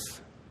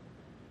guts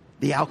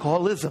the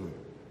alcoholism.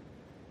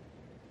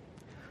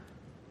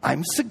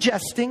 I'm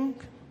suggesting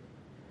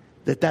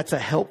that that's a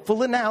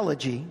helpful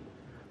analogy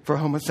for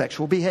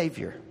homosexual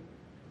behavior.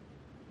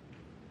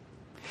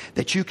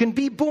 That you can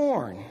be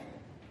born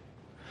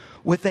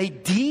with a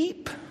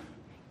deep,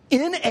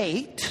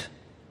 innate,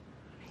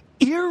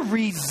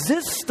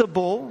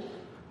 irresistible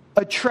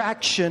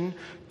attraction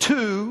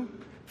to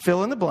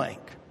fill in the blank.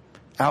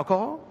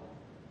 Alcohol,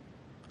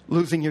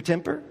 losing your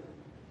temper,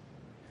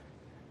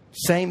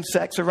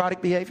 same-sex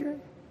erotic behavior.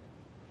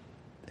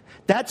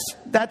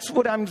 That's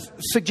what I'm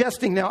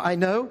suggesting. Now, I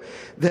know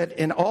that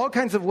in all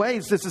kinds of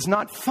ways, this is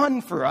not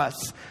fun for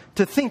us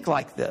to think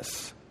like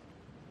this.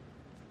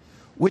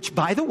 Which,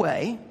 by the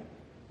way,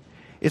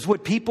 is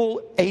what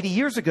people 80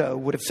 years ago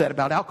would have said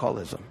about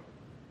alcoholism.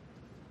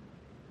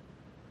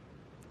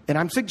 And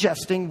I'm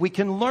suggesting we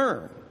can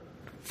learn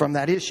from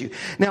that issue.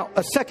 Now,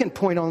 a second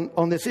point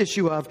on this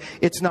issue of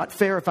it's not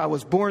fair if I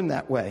was born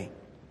that way.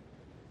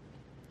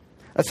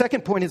 A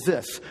second point is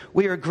this.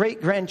 We are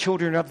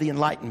great-grandchildren of the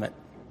Enlightenment.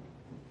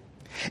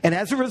 And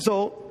as a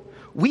result,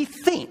 we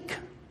think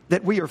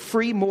that we are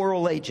free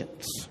moral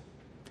agents.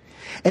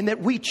 And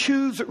that we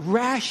choose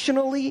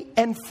rationally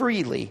and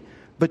freely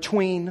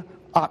between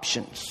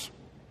options.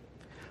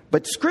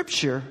 But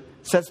Scripture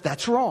says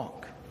that's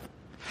wrong.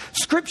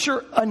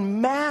 Scripture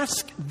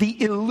unmasks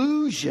the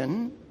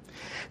illusion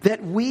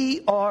that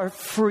we are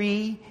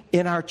free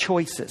in our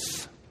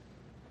choices.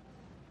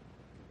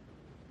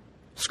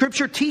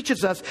 Scripture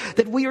teaches us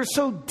that we are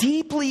so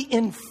deeply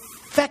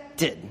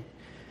infected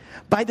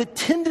by the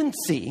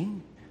tendency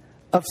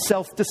of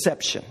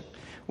self-deception.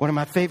 One of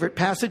my favorite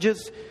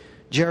passages,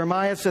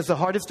 Jeremiah says, the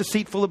heart is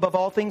deceitful above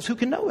all things, who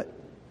can know it?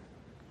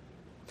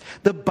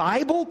 The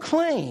Bible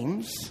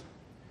claims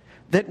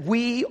that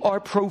we are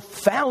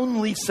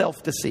profoundly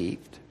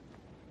self-deceived.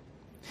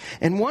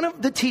 And one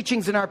of the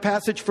teachings in our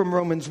passage from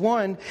Romans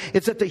 1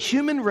 is that the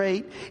human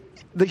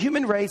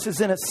race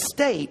is in a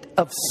state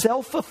of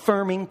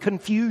self-affirming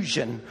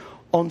confusion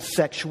on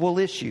sexual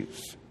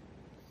issues.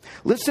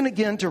 Listen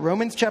again to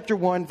Romans chapter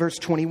 1, verse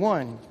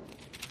 21.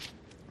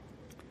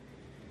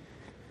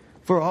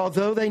 For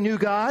although they knew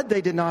God,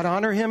 they did not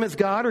honor him as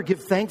God or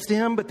give thanks to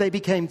him, but they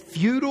became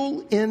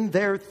futile in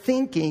their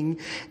thinking,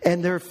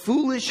 and their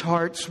foolish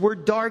hearts were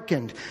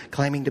darkened.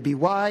 Claiming to be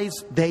wise,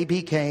 they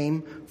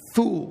became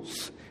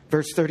fools.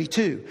 Verse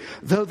 32,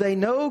 though they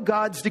know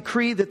God's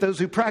decree that those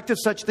who practice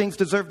such things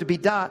deserve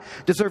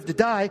to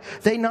die,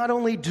 they not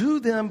only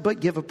do them, but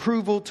give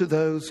approval to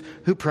those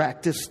who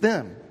practice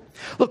them.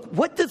 Look,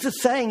 what this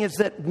is saying is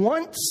that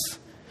once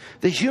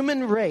the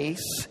human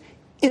race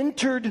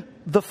entered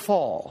the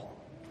fall,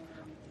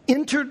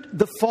 entered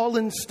the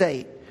fallen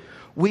state,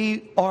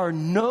 we are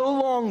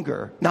no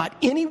longer, not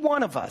any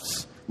one of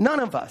us, none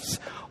of us,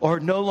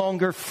 are no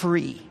longer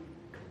free.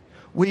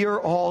 We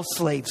are all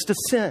slaves to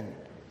sin.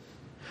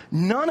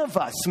 None of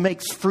us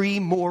makes free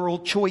moral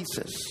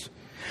choices.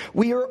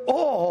 We are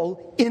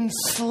all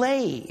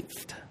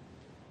enslaved.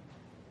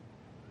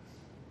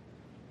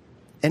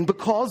 And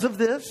because of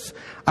this,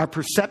 our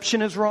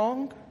perception is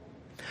wrong,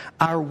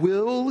 our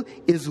will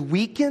is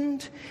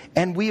weakened,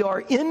 and we are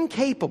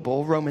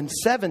incapable, Romans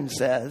 7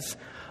 says,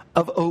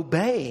 of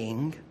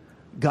obeying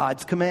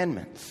God's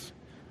commandments.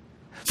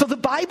 So the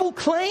Bible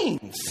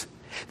claims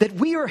that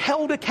we are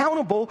held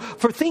accountable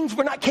for things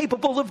we're not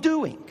capable of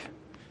doing.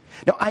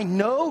 Now, I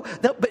know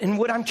that, and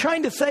what I'm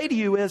trying to say to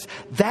you is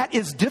that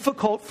is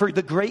difficult for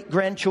the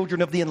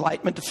great-grandchildren of the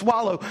Enlightenment to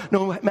swallow,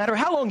 no matter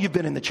how long you've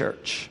been in the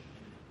church.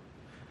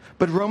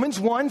 But Romans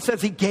 1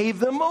 says he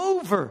gave them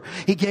over.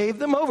 He gave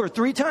them over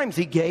 3 times.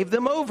 He gave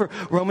them over.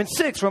 Romans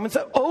 6, Romans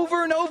 7,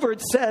 over and over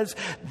it says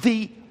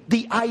the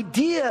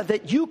idea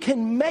that you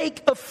can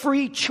make a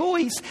free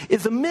choice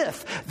is a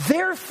myth.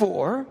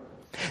 Therefore,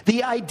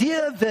 the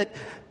idea that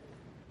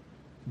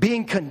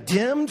being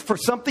condemned for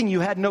something you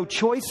had no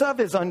choice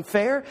of is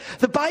unfair,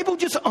 the Bible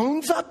just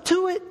owns up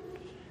to it.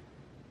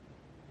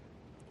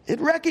 It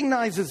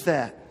recognizes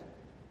that.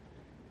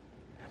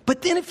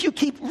 But then if you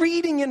keep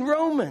reading in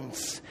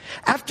Romans,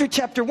 after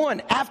chapter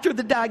 1, after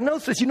the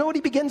diagnosis, you know what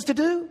he begins to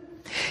do?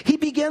 He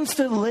begins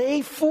to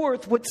lay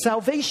forth what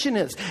salvation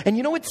is. And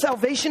you know what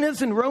salvation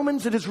is in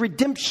Romans? It is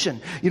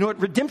redemption. You know what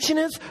redemption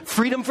is?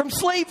 Freedom from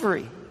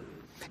slavery.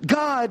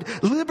 God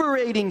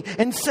liberating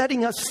and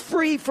setting us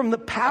free from the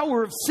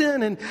power of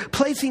sin and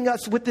placing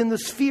us within the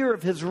sphere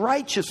of his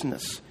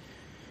righteousness.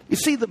 You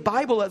see, the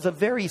Bible has a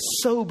very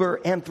sober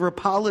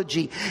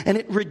anthropology, and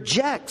it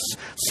rejects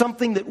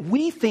something that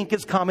we think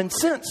is common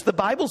sense. The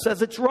Bible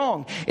says it's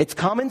wrong. It's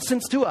common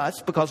sense to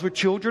us because we're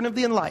children of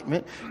the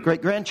Enlightenment,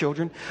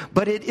 great-grandchildren.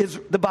 But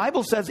the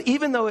Bible says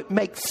even though it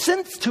makes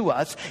sense to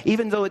us,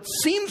 even though it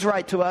seems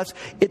right to us,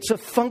 it's a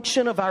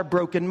function of our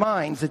broken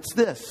minds. It's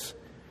this,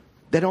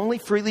 that only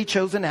freely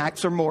chosen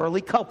acts are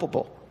morally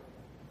culpable.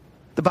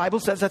 The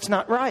Bible says that's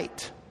not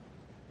right.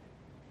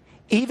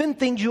 Even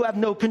things you have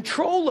no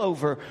control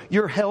over,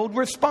 you're held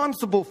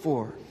responsible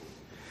for.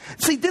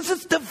 See, this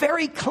is the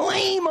very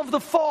claim of the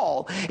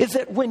fall, is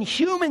that when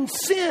humans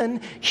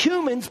sinned,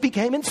 humans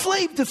became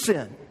enslaved to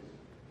sin.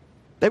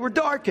 They were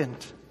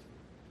darkened.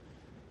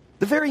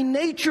 The very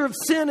nature of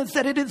sin is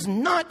that it is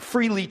not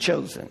freely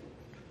chosen.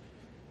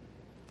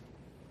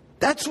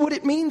 That's what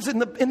it means in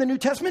the New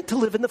Testament to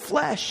live in the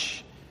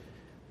flesh.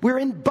 We're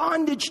in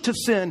bondage to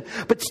sin,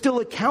 but still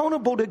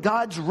accountable to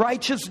God's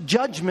righteous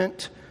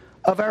judgment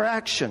of our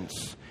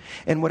actions.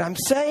 And what I'm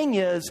saying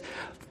is,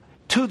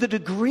 to the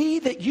degree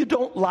that you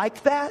don't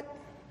like that,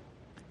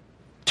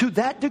 to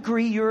that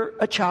degree you're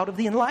a child of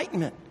the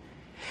Enlightenment.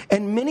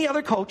 And many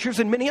other cultures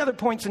and many other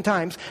points in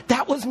times,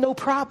 that was no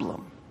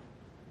problem.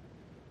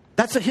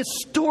 That's a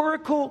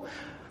historical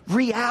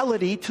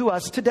reality to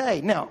us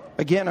today. Now,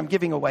 again, I'm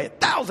giving away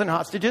 1,000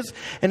 hostages.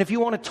 And if you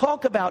want to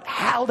talk about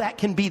how that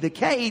can be the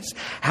case,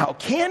 how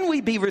can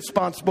we be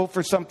responsible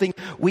for something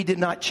we did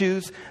not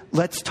choose?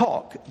 Let's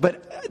talk.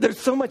 But there's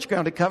so much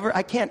ground to cover.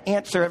 I can't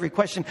answer every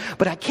question.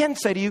 But I can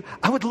say to you,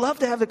 I would love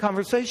to have the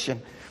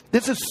conversation.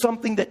 This is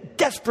something that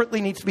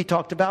desperately needs to be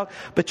talked about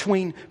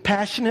between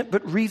passionate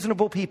but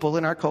reasonable people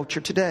in our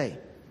culture today.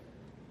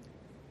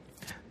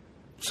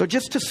 So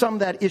just to sum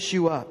that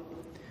issue up,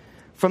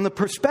 from the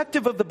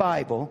perspective of the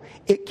Bible,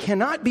 it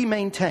cannot be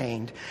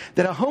maintained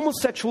that a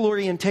homosexual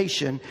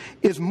orientation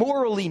is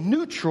morally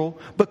neutral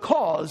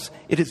because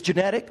it is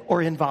genetic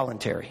or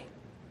involuntary.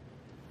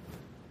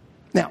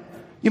 Now,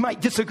 you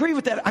might disagree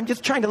with that. I'm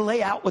just trying to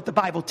lay out what the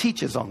Bible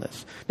teaches on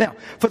this. Now,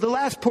 for the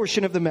last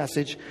portion of the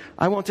message,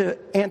 I want to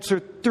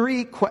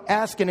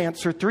ask and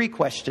answer three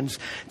questions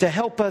to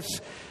help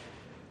us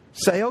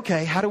say,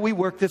 okay, how do we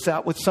work this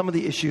out with some of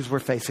the issues we're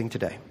facing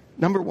today?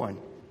 Number one,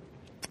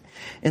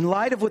 in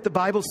light of what the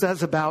Bible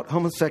says about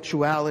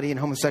homosexuality and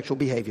homosexual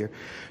behavior,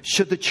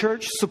 should the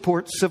church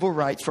support civil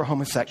rights for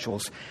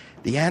homosexuals?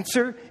 The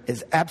answer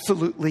is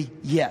absolutely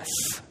yes.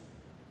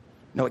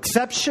 No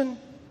exception.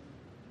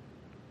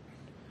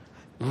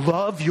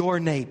 Love your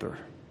neighbor.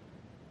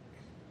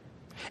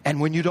 And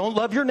when you don't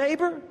love your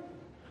neighbor,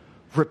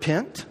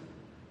 repent.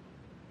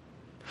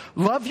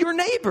 Love your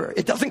neighbor.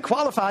 It doesn't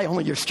qualify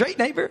only your straight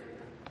neighbor.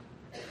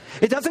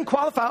 It doesn't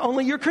qualify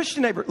only your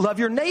Christian neighbor. Love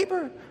your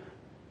neighbor.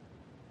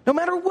 No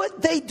matter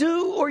what they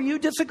do or you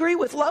disagree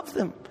with, love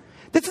them.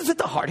 This is at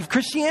the heart of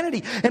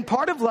Christianity. And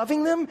part of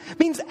loving them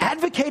means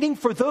advocating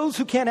for those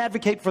who can't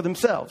advocate for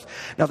themselves.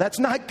 Now, that's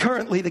not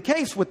currently the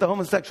case with the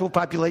homosexual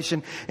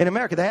population in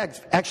America. They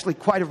have actually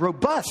quite a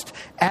robust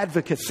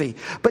advocacy.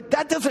 But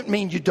that doesn't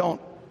mean you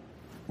don't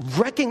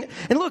and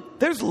look,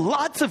 there's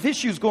lots of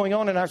issues going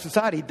on in our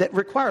society that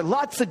require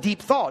lots of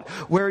deep thought.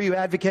 Where are you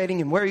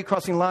advocating and where are you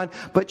crossing the line?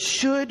 But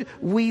should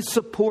we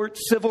support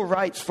civil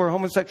rights for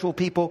homosexual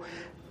people?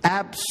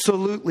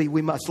 Absolutely.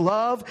 We must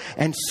love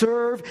and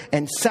serve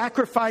and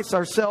sacrifice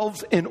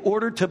ourselves in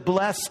order to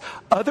bless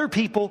other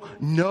people,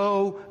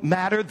 no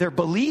matter their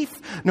belief,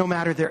 no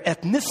matter their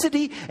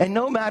ethnicity, and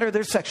no matter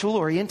their sexual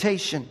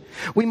orientation.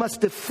 We must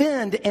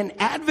defend and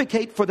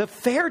advocate for the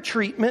fair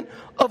treatment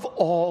of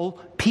all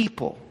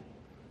people.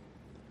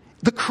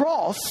 The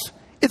cross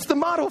is the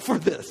model for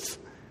this.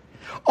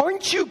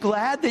 Aren't you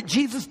glad that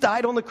Jesus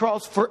died on the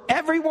cross for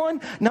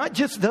everyone, not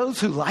just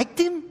those who liked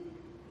him?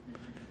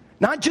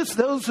 Not just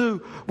those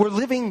who were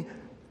living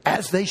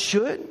as they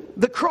should.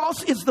 The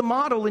cross is the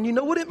model, and you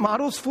know what it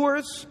models for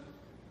us?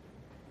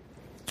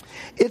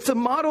 It's a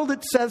model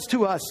that says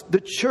to us,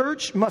 the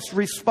church must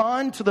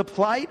respond to the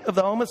plight of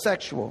the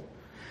homosexual,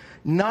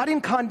 not in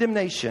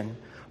condemnation,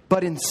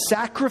 but in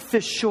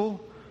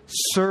sacrificial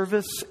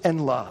service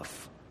and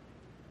love.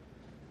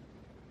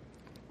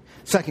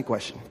 Second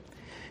question,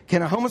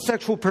 can a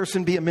homosexual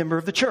person be a member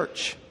of the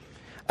church?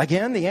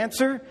 Again, the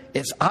answer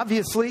is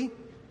obviously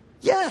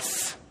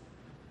yes.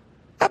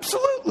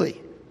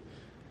 Absolutely.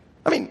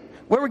 I mean,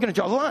 where are we going to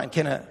draw the line?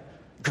 Can a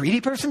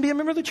greedy person be a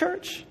member of the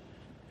church?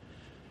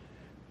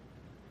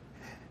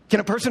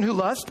 Can a person who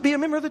lusts be a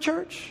member of the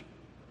church?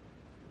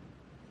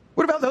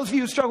 What about those of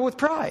you who struggle with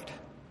pride?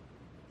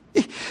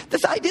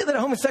 This idea that a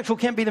homosexual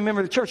can't be a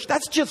member of the church,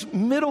 that's just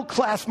middle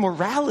class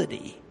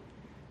morality.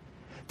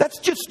 That's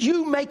just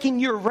you making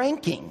your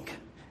ranking.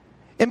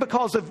 And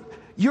because of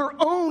your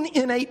own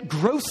innate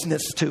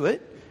grossness to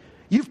it,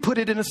 you've put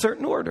it in a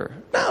certain order.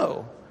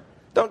 No.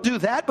 Don't do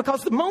that,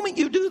 because the moment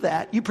you do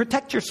that, you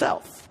protect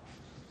yourself,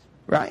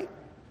 right?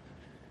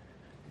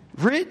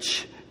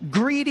 Rich,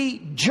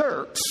 greedy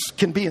jerks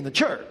can be in the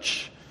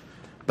church,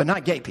 but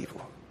not gay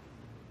people.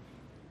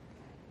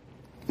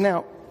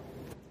 Now,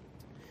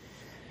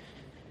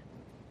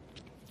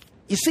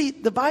 You see,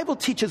 the Bible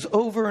teaches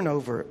over and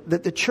over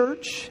that the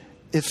church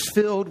is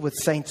filled with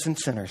saints and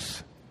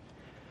sinners.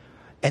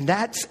 And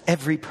that's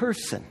every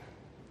person.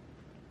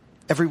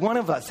 Every one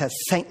of us has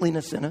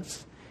saintliness in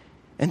us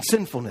and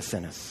sinfulness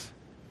in us.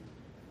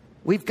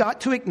 We've got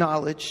to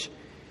acknowledge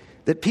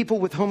that people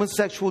with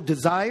homosexual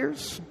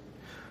desires,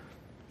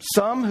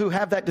 some who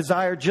have that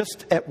desire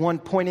just at one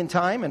point in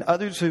time, and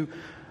others who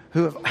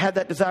have had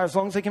that desire as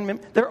long as they can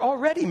remember, they're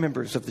already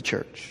members of the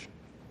church.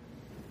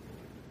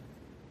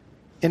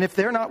 And if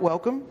they're not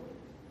welcome,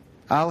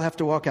 I'll have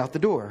to walk out the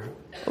door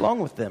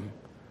along with them,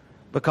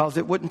 because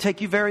it wouldn't take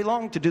you very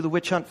long to do the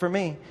witch hunt for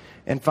me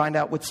and find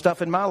out what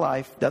stuff in my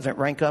life doesn't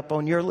rank up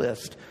on your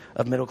list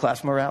of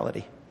middle-class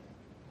morality.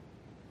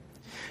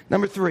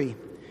 Number 3,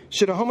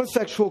 should a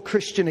homosexual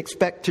Christian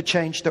expect to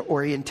change their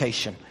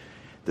orientation?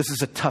 This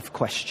is a tough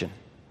question.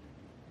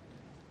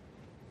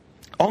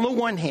 On the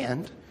one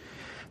hand,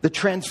 the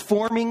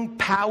transforming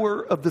power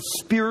of the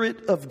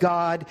Spirit of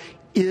God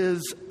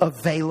is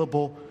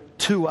available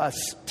to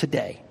us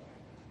today.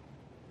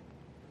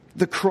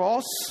 The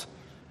cross,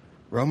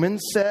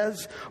 Romans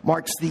says,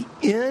 marks the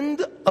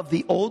end of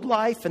the old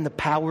life and the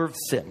power of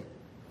sin.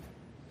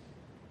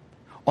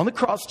 On the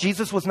cross,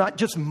 Jesus was not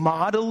just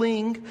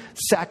modeling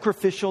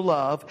sacrificial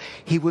love.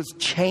 He was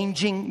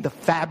changing the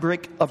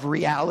fabric of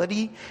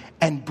reality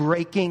and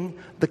breaking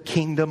the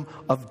kingdom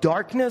of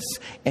darkness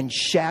and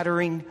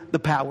shattering the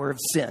power of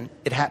sin.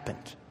 It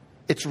happened.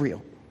 It's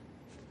real.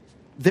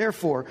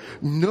 Therefore,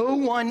 no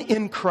one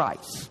in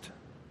Christ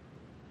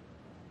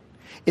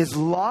is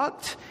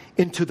locked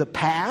into the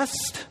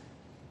past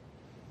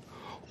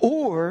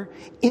or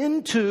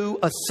into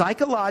a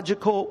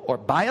psychological or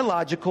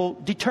biological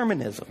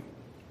determinism.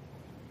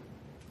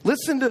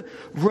 Listen to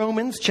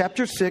Romans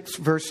chapter 6,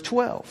 verse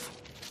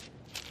 12.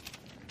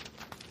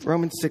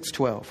 Romans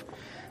 6:12.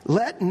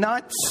 Let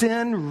not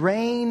sin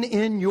reign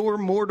in your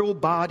mortal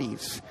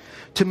bodies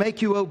to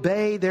make you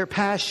obey their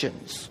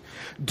passions.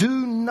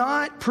 Do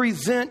not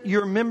present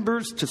your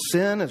members to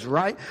sin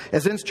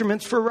as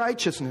instruments for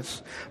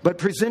righteousness, but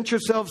present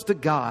yourselves to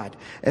God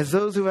as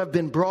those who have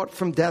been brought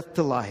from death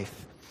to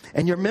life,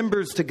 and your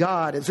members to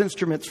God as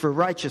instruments for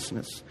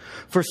righteousness.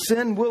 For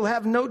sin will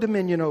have no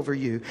dominion over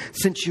you,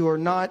 since you are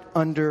not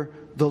under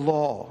the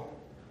law.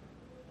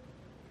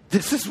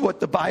 This is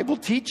what the Bible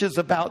teaches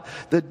about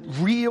the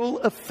real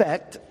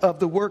effect of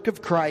the work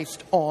of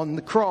Christ on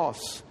the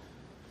cross.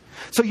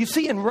 So you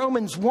see, in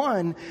Romans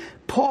 1,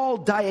 Paul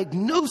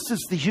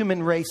diagnoses the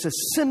human race as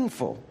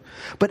sinful.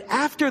 But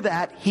after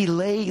that, he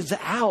lays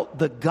out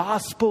the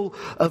gospel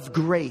of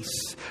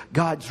grace,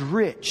 God's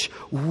rich,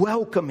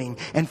 welcoming,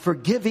 and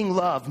forgiving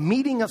love,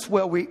 meeting us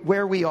where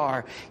we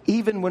are,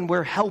 even when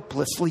we're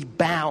helplessly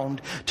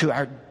bound to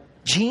our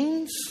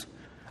genes,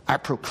 our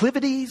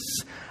proclivities,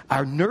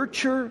 our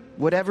nurture,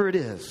 whatever it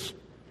is.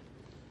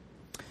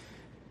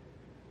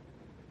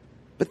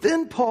 But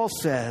then Paul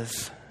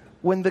says,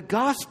 when the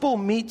gospel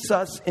meets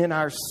us in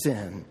our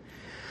sin,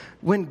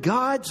 when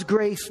God's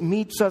grace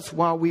meets us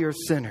while we are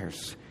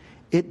sinners,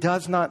 it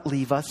does not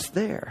leave us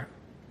there.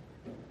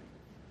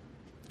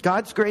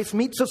 God's grace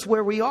meets us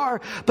where we are,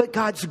 but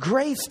God's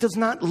grace does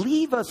not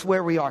leave us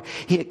where we are.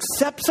 He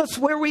accepts us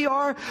where we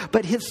are,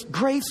 but His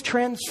grace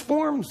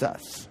transforms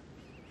us.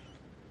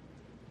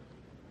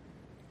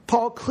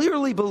 Paul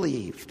clearly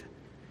believed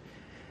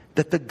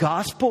that the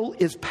gospel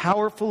is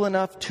powerful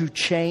enough to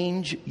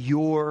change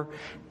your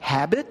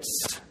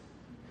habits,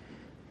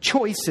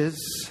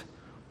 choices,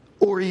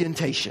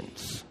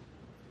 orientations.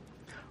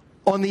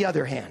 On the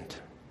other hand,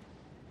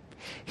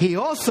 he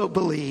also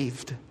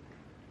believed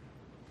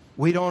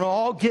we don't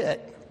all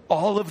get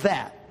all of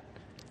that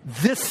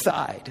this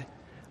side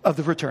of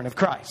the return of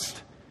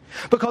Christ.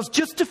 Because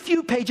just a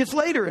few pages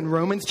later in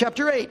Romans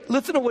chapter 8,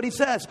 listen to what he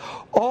says.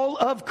 All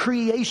of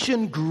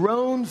creation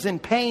groans in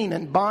pain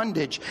and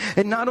bondage.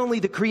 And not only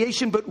the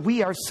creation, but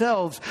we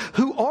ourselves,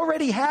 who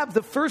already have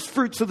the first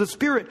fruits of the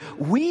Spirit,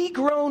 we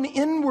groan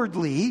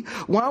inwardly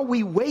while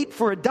we wait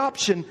for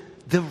adoption,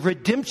 the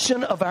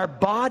redemption of our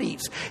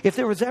bodies. If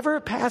there was ever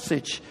a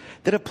passage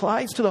that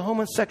applies to the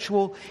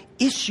homosexual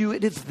issue,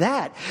 it is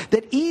that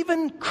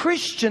even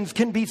Christians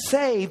can be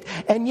saved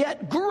and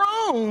yet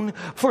groan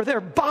for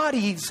their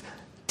bodies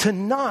to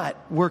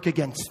not work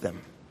against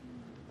them.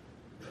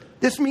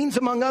 This means,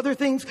 among other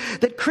things,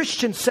 that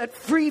Christians set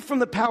free from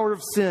the power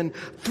of sin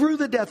through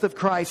the death of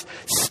Christ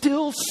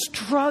still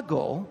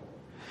struggle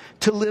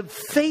to live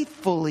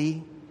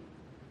faithfully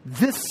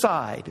this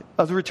side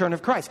of the return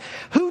of Christ.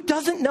 Who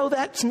doesn't know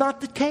that's not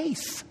the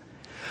case?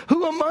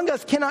 Who among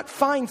us cannot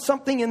find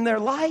something in their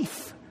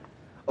life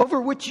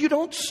over which you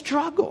don't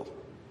struggle?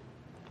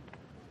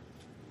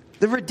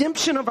 The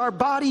redemption of our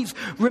bodies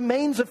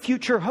remains a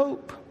future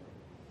hope.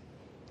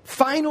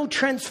 Final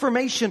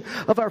transformation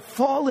of our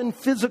fallen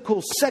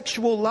physical,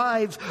 sexual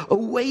lives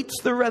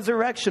awaits the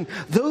resurrection.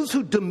 Those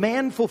who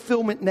demand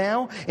fulfillment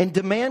now and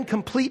demand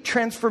complete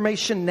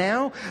transformation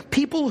now,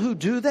 people who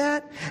do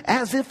that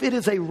as if it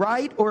is a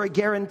right or a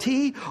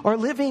guarantee, are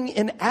living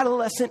in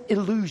adolescent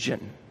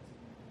illusion.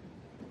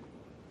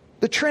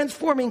 The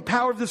transforming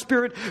power of the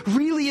Spirit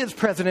really is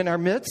present in our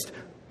midst.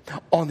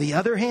 On the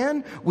other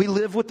hand, we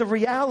live with the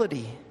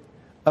reality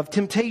of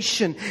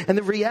temptation and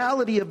the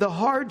reality of the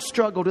hard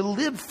struggle to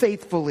live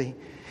faithfully.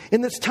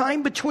 In this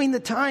time between the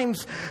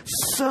times,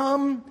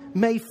 some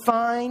may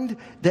find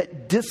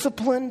that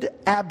disciplined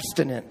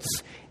abstinence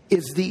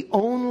is the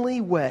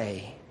only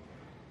way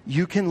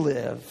you can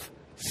live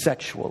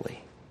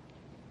sexually.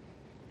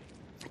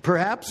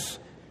 Perhaps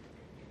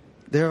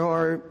there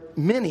are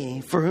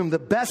many for whom the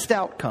best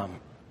outcome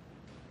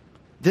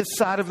this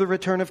side of the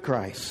return of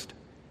Christ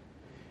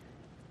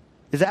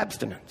is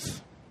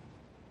abstinence.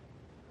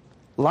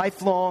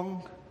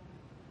 Lifelong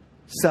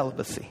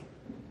celibacy.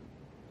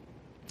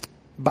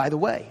 By the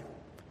way,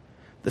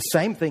 the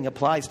same thing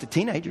applies to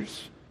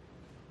teenagers.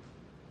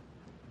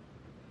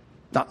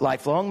 Not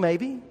lifelong,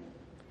 maybe.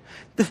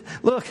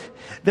 Look,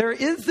 there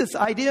is this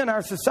idea in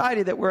our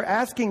society that we're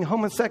asking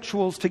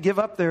homosexuals to give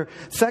up their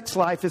sex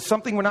life is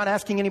something we're not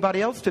asking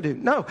anybody else to do.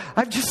 No,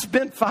 I've just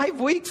spent 5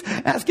 weeks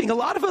asking a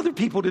lot of other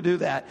people to do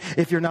that.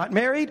 If you're not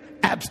married,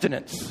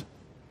 abstinence.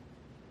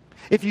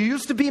 If you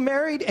used to be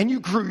married and you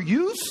grew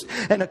used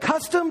and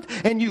accustomed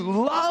and you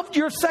loved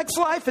your sex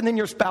life and then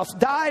your spouse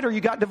died or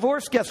you got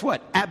divorced, guess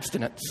what?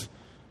 Abstinence.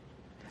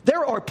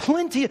 There are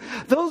plenty,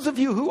 those of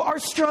you who are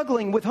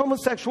struggling with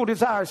homosexual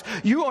desires,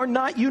 you are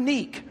not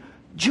unique.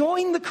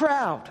 Join the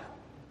crowd.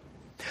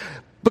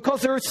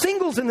 Because there are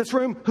singles in this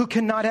room who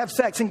cannot have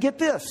sex. And get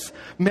this,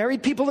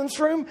 married people in this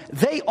room,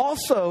 they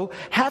also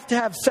have to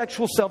have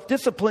sexual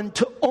self-discipline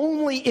to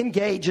only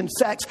engage in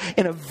sex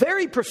in a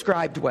very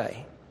prescribed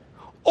way.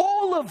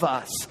 All of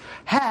us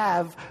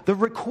have the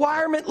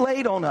requirement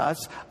laid on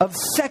us of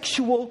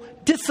sexual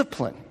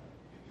discipline.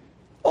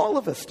 All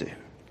of us do.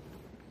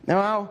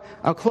 Now,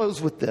 I'll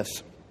close with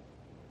this.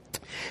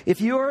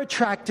 If you are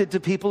attracted to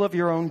people of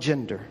your own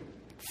gender,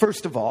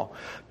 first of all,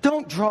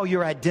 don't draw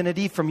your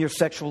identity from your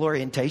sexual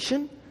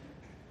orientation.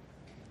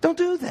 Don't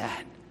do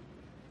that.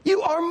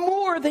 You are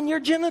more than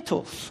your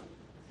genitals.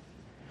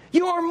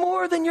 You are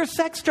more than your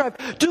sex drive.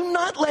 Do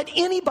not let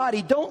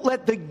anybody, don't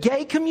let the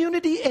gay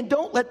community and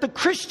don't let the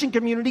Christian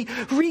community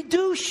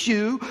reduce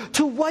you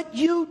to what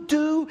you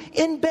do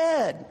in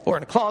bed or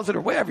in a closet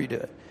or wherever you do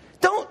it.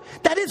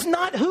 That is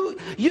not who,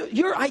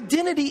 your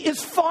identity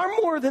is far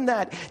more than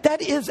that.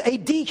 That is a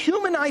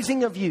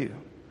dehumanizing of you.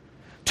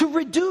 To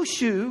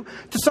reduce you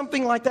to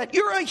something like that.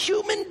 You're a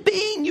human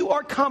being. You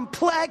are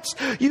complex.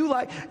 You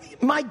like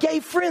my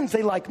gay friends.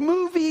 They like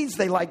movies.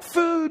 They like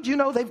food. You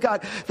know, they've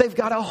got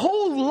a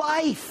whole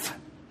life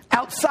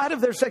outside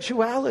of their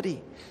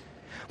sexuality.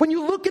 When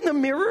you look in the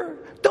mirror,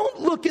 don't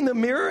look in the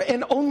mirror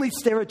and only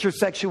stare at your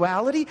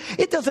sexuality.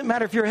 It doesn't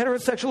matter if you're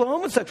heterosexual or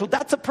homosexual.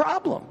 That's a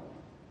problem.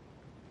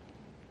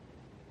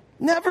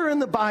 Never in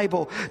the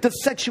Bible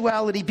does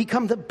sexuality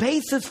become the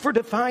basis for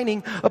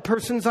defining a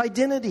person's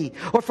identity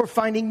or for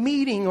finding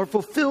meaning or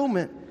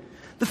fulfillment.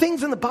 The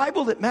things in the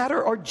Bible that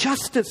matter are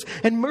justice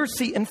and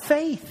mercy and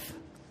faith.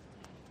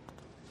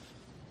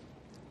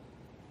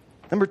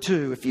 Number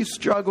 2, if you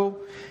struggle,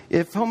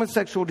 if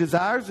homosexual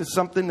desires is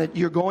something that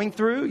you're going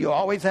through, you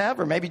always have,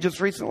 or maybe just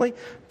recently,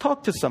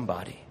 talk to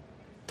somebody.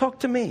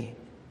 Talk to me.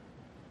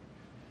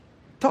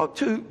 Talk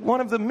to one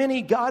of the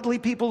many godly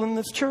people in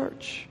this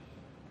church.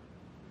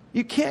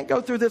 You can't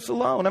go through this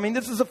alone. I mean,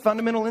 this is a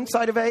fundamental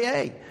insight of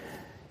AA.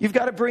 You've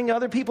got to bring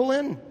other people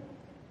in.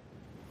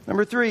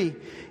 Number 3,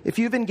 if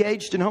you've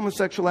engaged in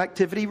homosexual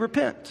activity,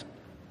 repent.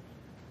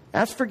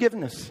 Ask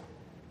forgiveness.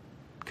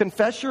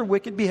 Confess your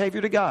wicked behavior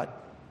to God.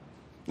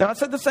 Now, I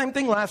said the same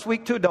thing last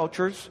week to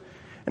adulterers,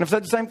 and I've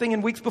said the same thing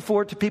in weeks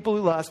before to people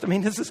who lust. I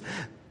mean,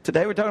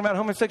 today we're talking about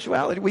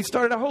homosexuality. We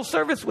started our whole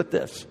service with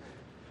this.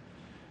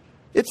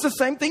 It's the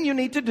same thing you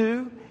need to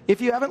do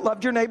if you haven't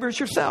loved your neighbors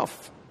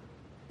yourself.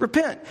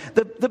 Repent.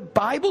 The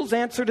Bible's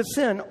answer to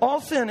sin,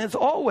 all sin has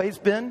always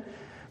been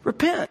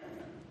repent.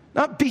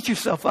 Not beat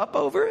yourself up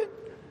over it.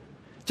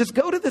 Just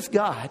go to this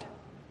God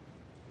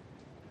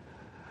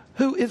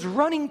who is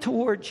running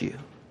towards you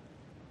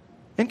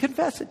and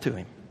confess it to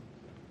him.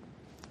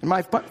 And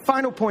my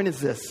final point is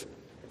this.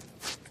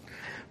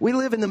 We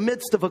live in the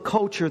midst of a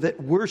culture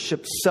that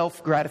worships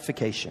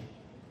self-gratification.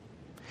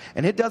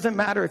 And it doesn't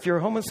matter if you're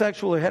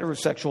homosexual or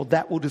heterosexual,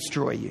 that will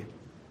destroy you.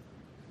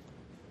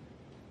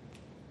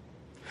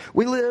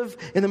 We live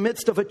in the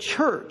midst of a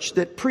church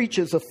that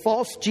preaches a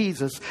false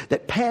Jesus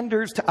that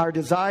panders to our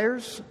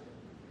desires.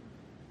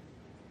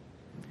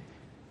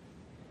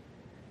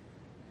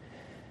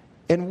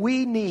 And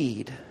we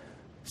need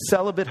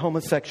celibate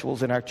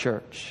homosexuals in our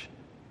church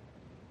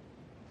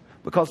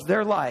because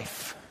their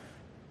life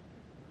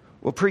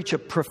will preach a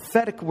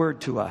prophetic word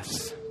to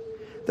us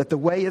that the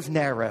way is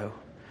narrow.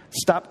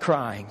 Stop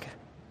crying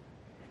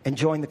and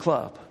join the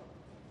club.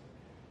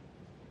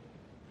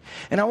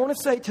 And I want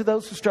to say to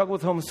those who struggle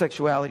with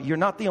homosexuality, you're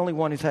not the only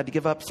one who's had to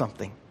give up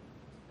something.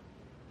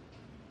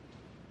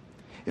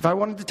 If I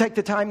wanted to take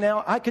the time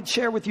now, I could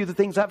share with you the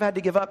things I've had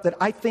to give up that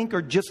I think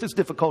are just as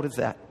difficult as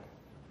that.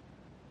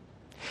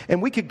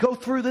 And we could go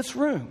through this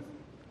room,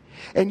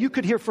 and you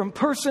could hear from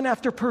person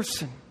after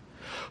person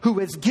who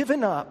has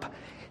given up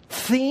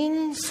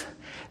things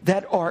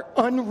that are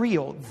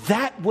unreal.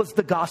 That was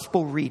the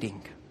gospel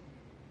reading.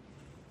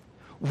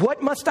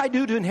 What must I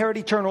do to inherit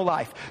eternal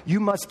life?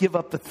 You must give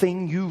up the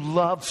thing you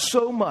love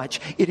so much.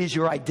 It is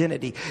your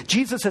identity.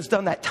 Jesus has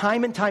done that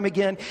time and time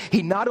again.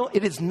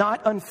 It is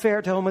not unfair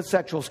to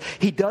homosexuals.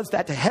 He does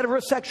that to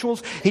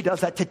heterosexuals. He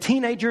does that to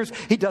teenagers.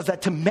 He does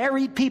that to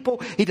married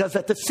people. He does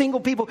that to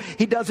single people.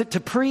 He does it to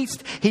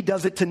priests. He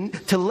does it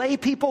to lay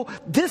people.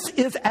 This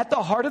is at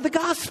the heart of the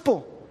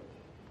gospel.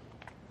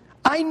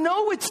 I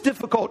know it's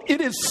difficult.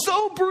 It is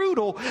so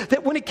brutal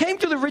that when it came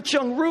to the rich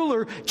young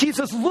ruler,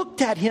 Jesus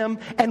looked at him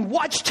and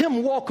watched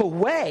him walk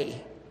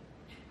away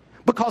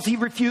because he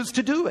refused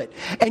to do it.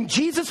 And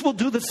Jesus will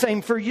do the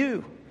same for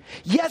you.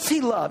 Yes,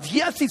 he loves.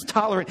 Yes, he's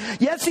tolerant.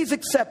 Yes, he's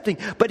accepting.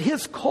 But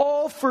his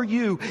call for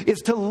you is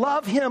to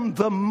love him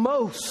the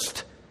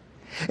most.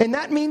 And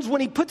that means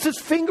when he puts his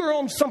finger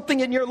on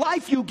something in your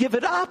life, you give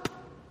it up.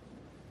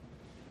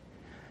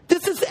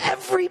 This is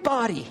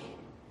everybody.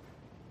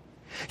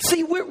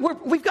 See,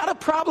 we've got a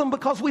problem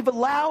because we've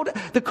allowed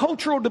the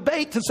cultural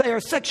debate to say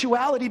our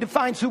sexuality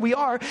defines who we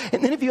are.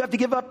 And then if you have to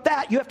give up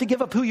that, you have to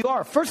give up who you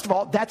are. First of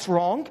all, that's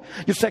wrong.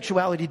 Your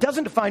sexuality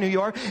doesn't define who you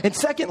are. And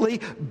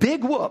secondly,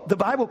 big whoop. The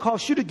Bible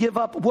calls you to give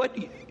up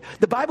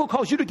the Bible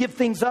calls you to give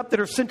things up that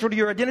are central to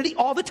your identity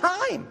all the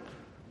time.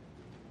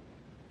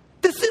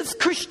 This is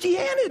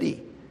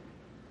Christianity.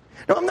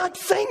 Now, I'm not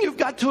saying you've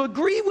got to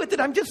agree with it.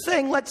 I'm just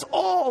saying let's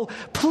all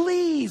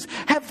please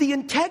have the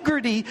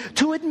integrity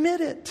to admit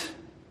it.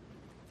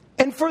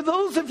 And for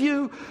those of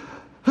you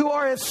who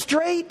are as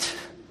straight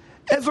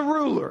as a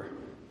ruler,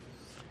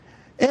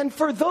 and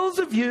for those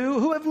of you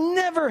who have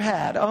never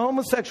had a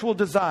homosexual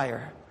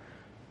desire,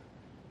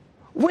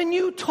 when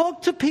you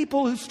talk to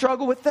people who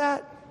struggle with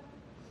that,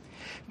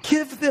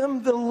 give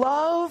them the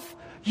love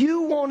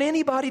you want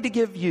anybody to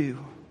give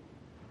you.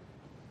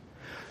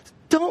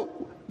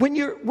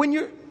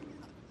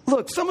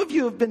 Look, some of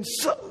you have been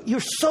you're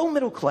so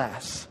middle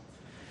class.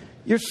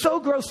 You're so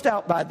grossed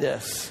out by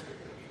this.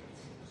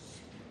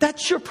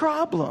 That's your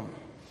problem.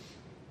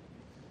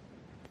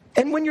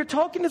 And when you're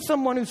talking to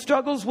someone who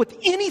struggles with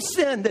any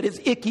sin that is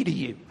icky to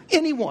you,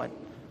 anyone,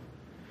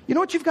 you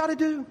know what you've got to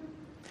do?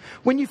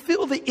 When you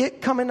feel the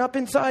ick coming up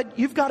inside,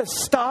 you've got to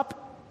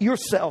stop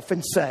yourself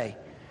and say,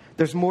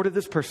 there's more to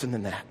this person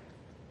than that.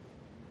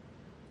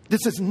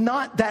 This is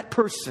not that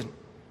person.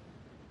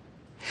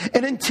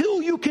 And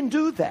until you can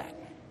do that,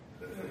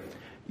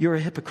 you're a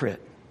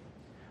hypocrite.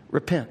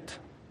 Repent.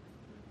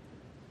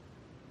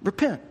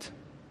 Repent.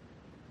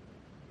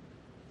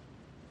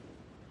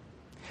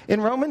 In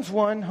Romans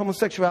 1,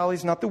 homosexuality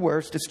is not the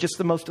worst. It's just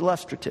the most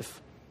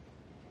illustrative.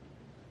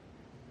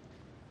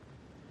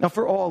 Now,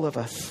 for all of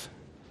us,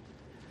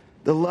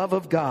 the love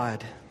of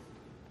God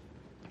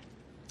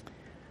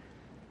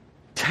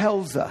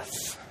tells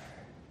us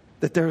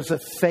that there's a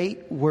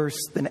fate worse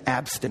than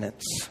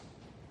abstinence.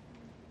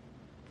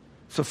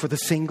 So for the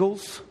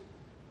singles,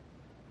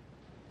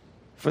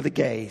 for the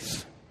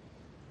gays,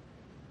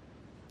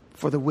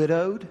 for the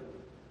widowed,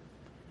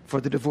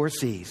 for the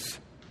divorcees,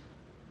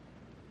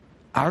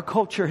 our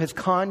culture has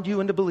conned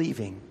you into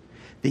believing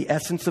the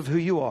essence of who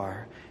you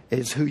are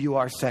is who you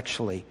are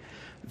sexually.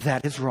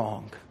 That is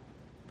wrong.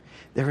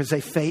 There is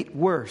a fate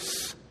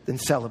worse than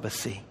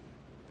celibacy.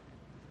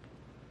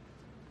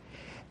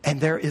 And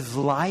there is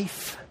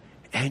life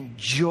and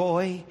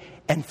joy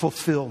and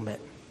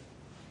fulfillment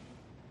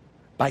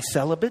by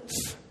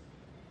celibates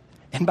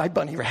and by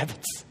bunny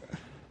rabbits.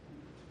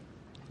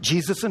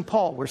 Jesus and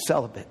Paul were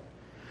celibate.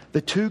 The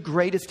two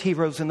greatest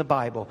heroes in the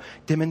Bible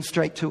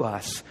demonstrate to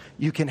us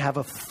you can have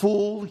a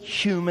full,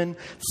 human,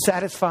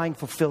 satisfying,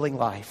 fulfilling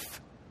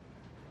life.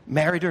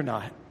 Married or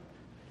not.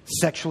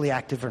 Sexually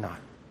active or not.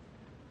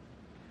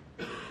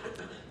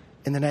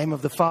 In the name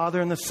of the Father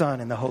and the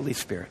Son and the Holy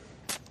Spirit.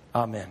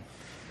 Amen.